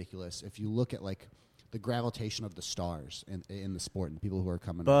kind of ridiculous. If you look at like the gravitation of the stars in the sport and the people who are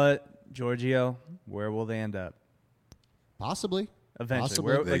coming up. But Giorgio, where will they end up? Possibly.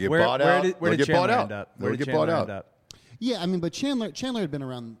 Eventually. They get bought out. Where They'll did get bought Chandler out. end up? They'll Where did get Chandler bought end out. up? Yeah, I mean, but Chandler had been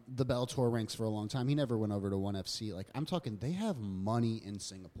around the Bellator ranks for a long time. He never went over to ONE FC. Like, I'm talking, they have money in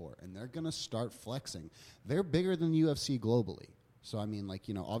Singapore, and they're going to start flexing. They're bigger than UFC globally. So, I mean, like,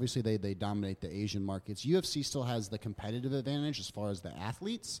 obviously they dominate the Asian markets. UFC still has the competitive advantage as far as the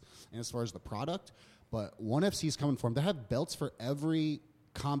athletes and as far as the product, but ONE FC is coming for them. They have belts for every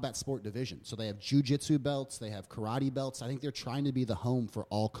combat sport division. So they have jiu-jitsu belts, they have karate belts. I think they're trying to be the home for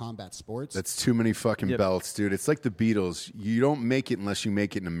all combat sports. That's too many fucking belts, dude. It's like the Beatles. You don't make it unless you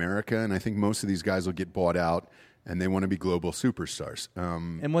make it in America, and I think most of these guys will get bought out, and they want to be global superstars.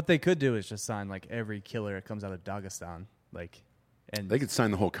 And what they could do is just sign like every killer that comes out of Dagestan, and they could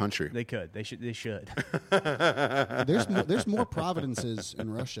sign the whole country. They could. They should. There's more provinces in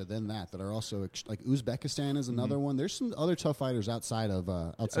Russia than that are also like Uzbekistan is another one. There's some other tough fighters outside of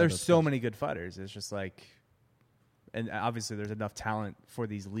There's so many good fighters. It's just like, and obviously there's enough talent for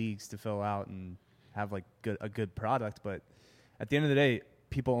these leagues to fill out and have like a good product. But at the end of the day,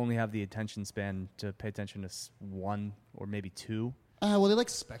 people only have the attention span to pay attention to one or maybe two. Well, they like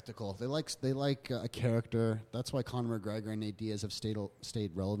spectacle. They like a character. That's why Conor McGregor and Nate Diaz have stayed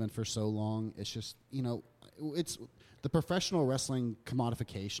relevant for so long. It's just it's the professional wrestling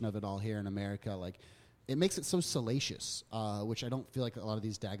commodification of it all here in America. Like it makes it so salacious, which I don't feel like a lot of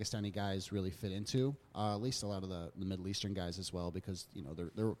these Dagestani guys really fit into. At least a lot of the Middle Eastern guys as well, because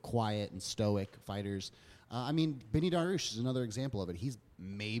they're quiet and stoic fighters. I mean, Benny Dariush is another example of it.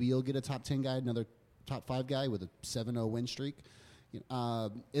 He'll get a top 10 guy, another top 5 guy with a 7-0 win streak.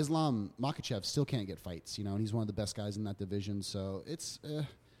 Islam Makhachev still can't get fights, and he's one of the best guys in that division. So it's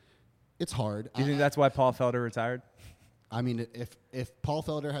hard. Do you think that's why Paul Felder retired? I mean, if Paul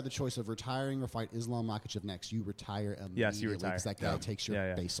Felder had the choice of retiring or fight Islam Makhachev next, you retire immediately. Yes, you retire. Because that guy takes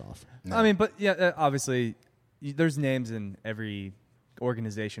your face off. No. I mean, but obviously, there's names in every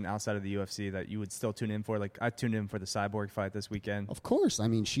organization outside of the UFC that you would still tune in for. Like I tuned in for the Cyborg fight this weekend. Of course, I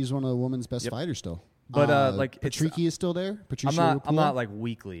mean she's one of the women's best fighters still. But like Patricky is still there. I'm not like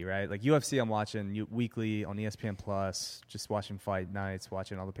weekly, right? Like UFC, I'm watching weekly on ESPN Plus, just watching fight nights,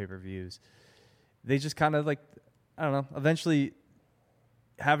 watching all the pay-per-views. They just kind of like, I don't know. Eventually,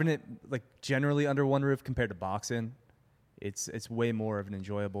 having it like generally under one roof compared to boxing, it's way more of an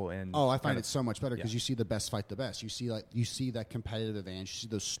enjoyable and. Oh, I find it so much better because you see the best fight the best. You see that competitive advantage. You see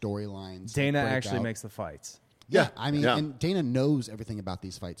those storylines. Dana actually makes the fights. Yeah, I mean, and Dana knows everything about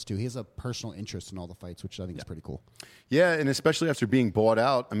these fights, too. He has a personal interest in all the fights, which I think is pretty cool. Yeah, and especially after being bought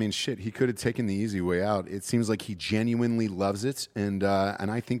out, I mean, shit, he could have taken the easy way out. It seems like he genuinely loves it, and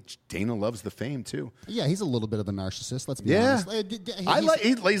I think Dana loves the fame, too. Yeah, he's a little bit of a narcissist, let's be honest.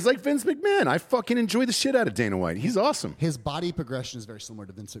 He's like Vince McMahon. I fucking enjoy the shit out of Dana White. He's awesome. His body progression is very similar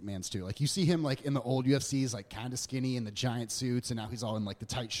to Vince McMahon's, too. Like, you see him, like, in the old UFCs, like, kind of skinny in the giant suits, and now he's all in, like, the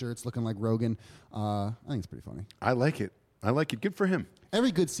tight shirts looking like Rogan. I think it's pretty funny. I like it. Good for him.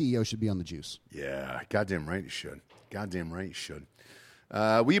 Every good CEO should be on the juice. Yeah, goddamn right you should.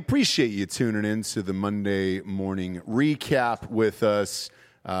 We appreciate you tuning in to the Monday morning recap with us.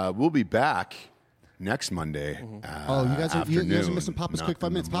 We'll be back next Monday. You guys are missing Papa's Quick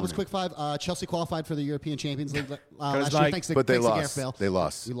 5 minutes. Papa's morning. Quick 5. Chelsea qualified for the European Champions League last year. Thanks to they Gareth lost. Bale. They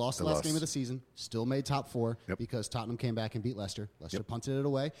lost. We lost the last game of the season. Still made top 4 Yep. because Tottenham came back and beat Leicester. Leicester punted it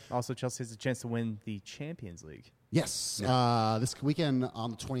away. Also, Chelsea has a chance to win the Champions League. Yes. This weekend on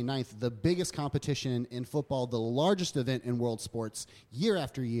the 29th, the biggest competition in football, the largest event in world sports, year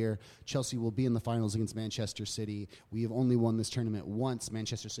after year. Chelsea will be in the finals against Manchester City. We have only won this tournament once.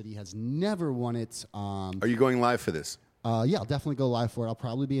 Manchester City has never won it. Are you going live for this? Yeah, I'll definitely go live for it. I'll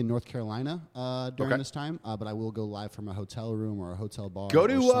probably be in North Carolina during this time, but I will go live from a hotel room or a hotel bar. Go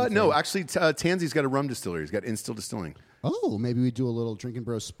to no, actually, Tansy's got a rum distillery. He's got Instill Distilling. Oh, maybe we do a little Drinking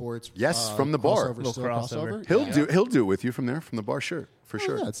Bros Sports. Yes, from the bar. Crossover. He'll do it with you from there, from the bar. Sure, for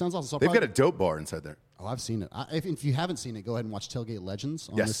sure. Yeah, it sounds awesome. So They've got a dope bar inside there. Oh, I've seen it. If you haven't seen it, go ahead and watch Tailgate Legends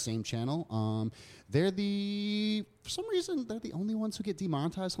on the same channel. For some reason, they're the only ones who get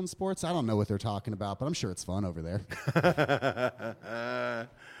demonetized on sports. I don't know what they're talking about, but I'm sure it's fun over there.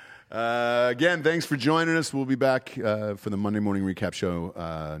 Again, thanks for joining us. We'll be back for the Monday morning recap show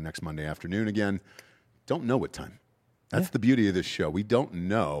next Monday afternoon. Again, don't know what time. That's the beauty of this show. We don't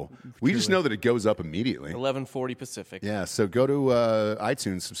know. We just know that it goes up immediately. 11:40 Pacific. Yeah, so go to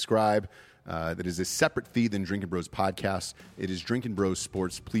iTunes, subscribe. That is a separate feed than Drinking Bros Podcast. It is Drinking Bros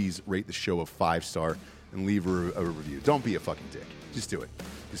Sports. Please rate the show a 5-star and leave a review. Don't be a fucking dick. Just do it.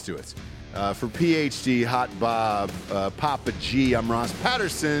 Just do it. For PhD, Hot Bob, Papa G, I'm Ross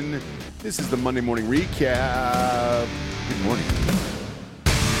Patterson. This is the Monday Morning Recap. Good morning.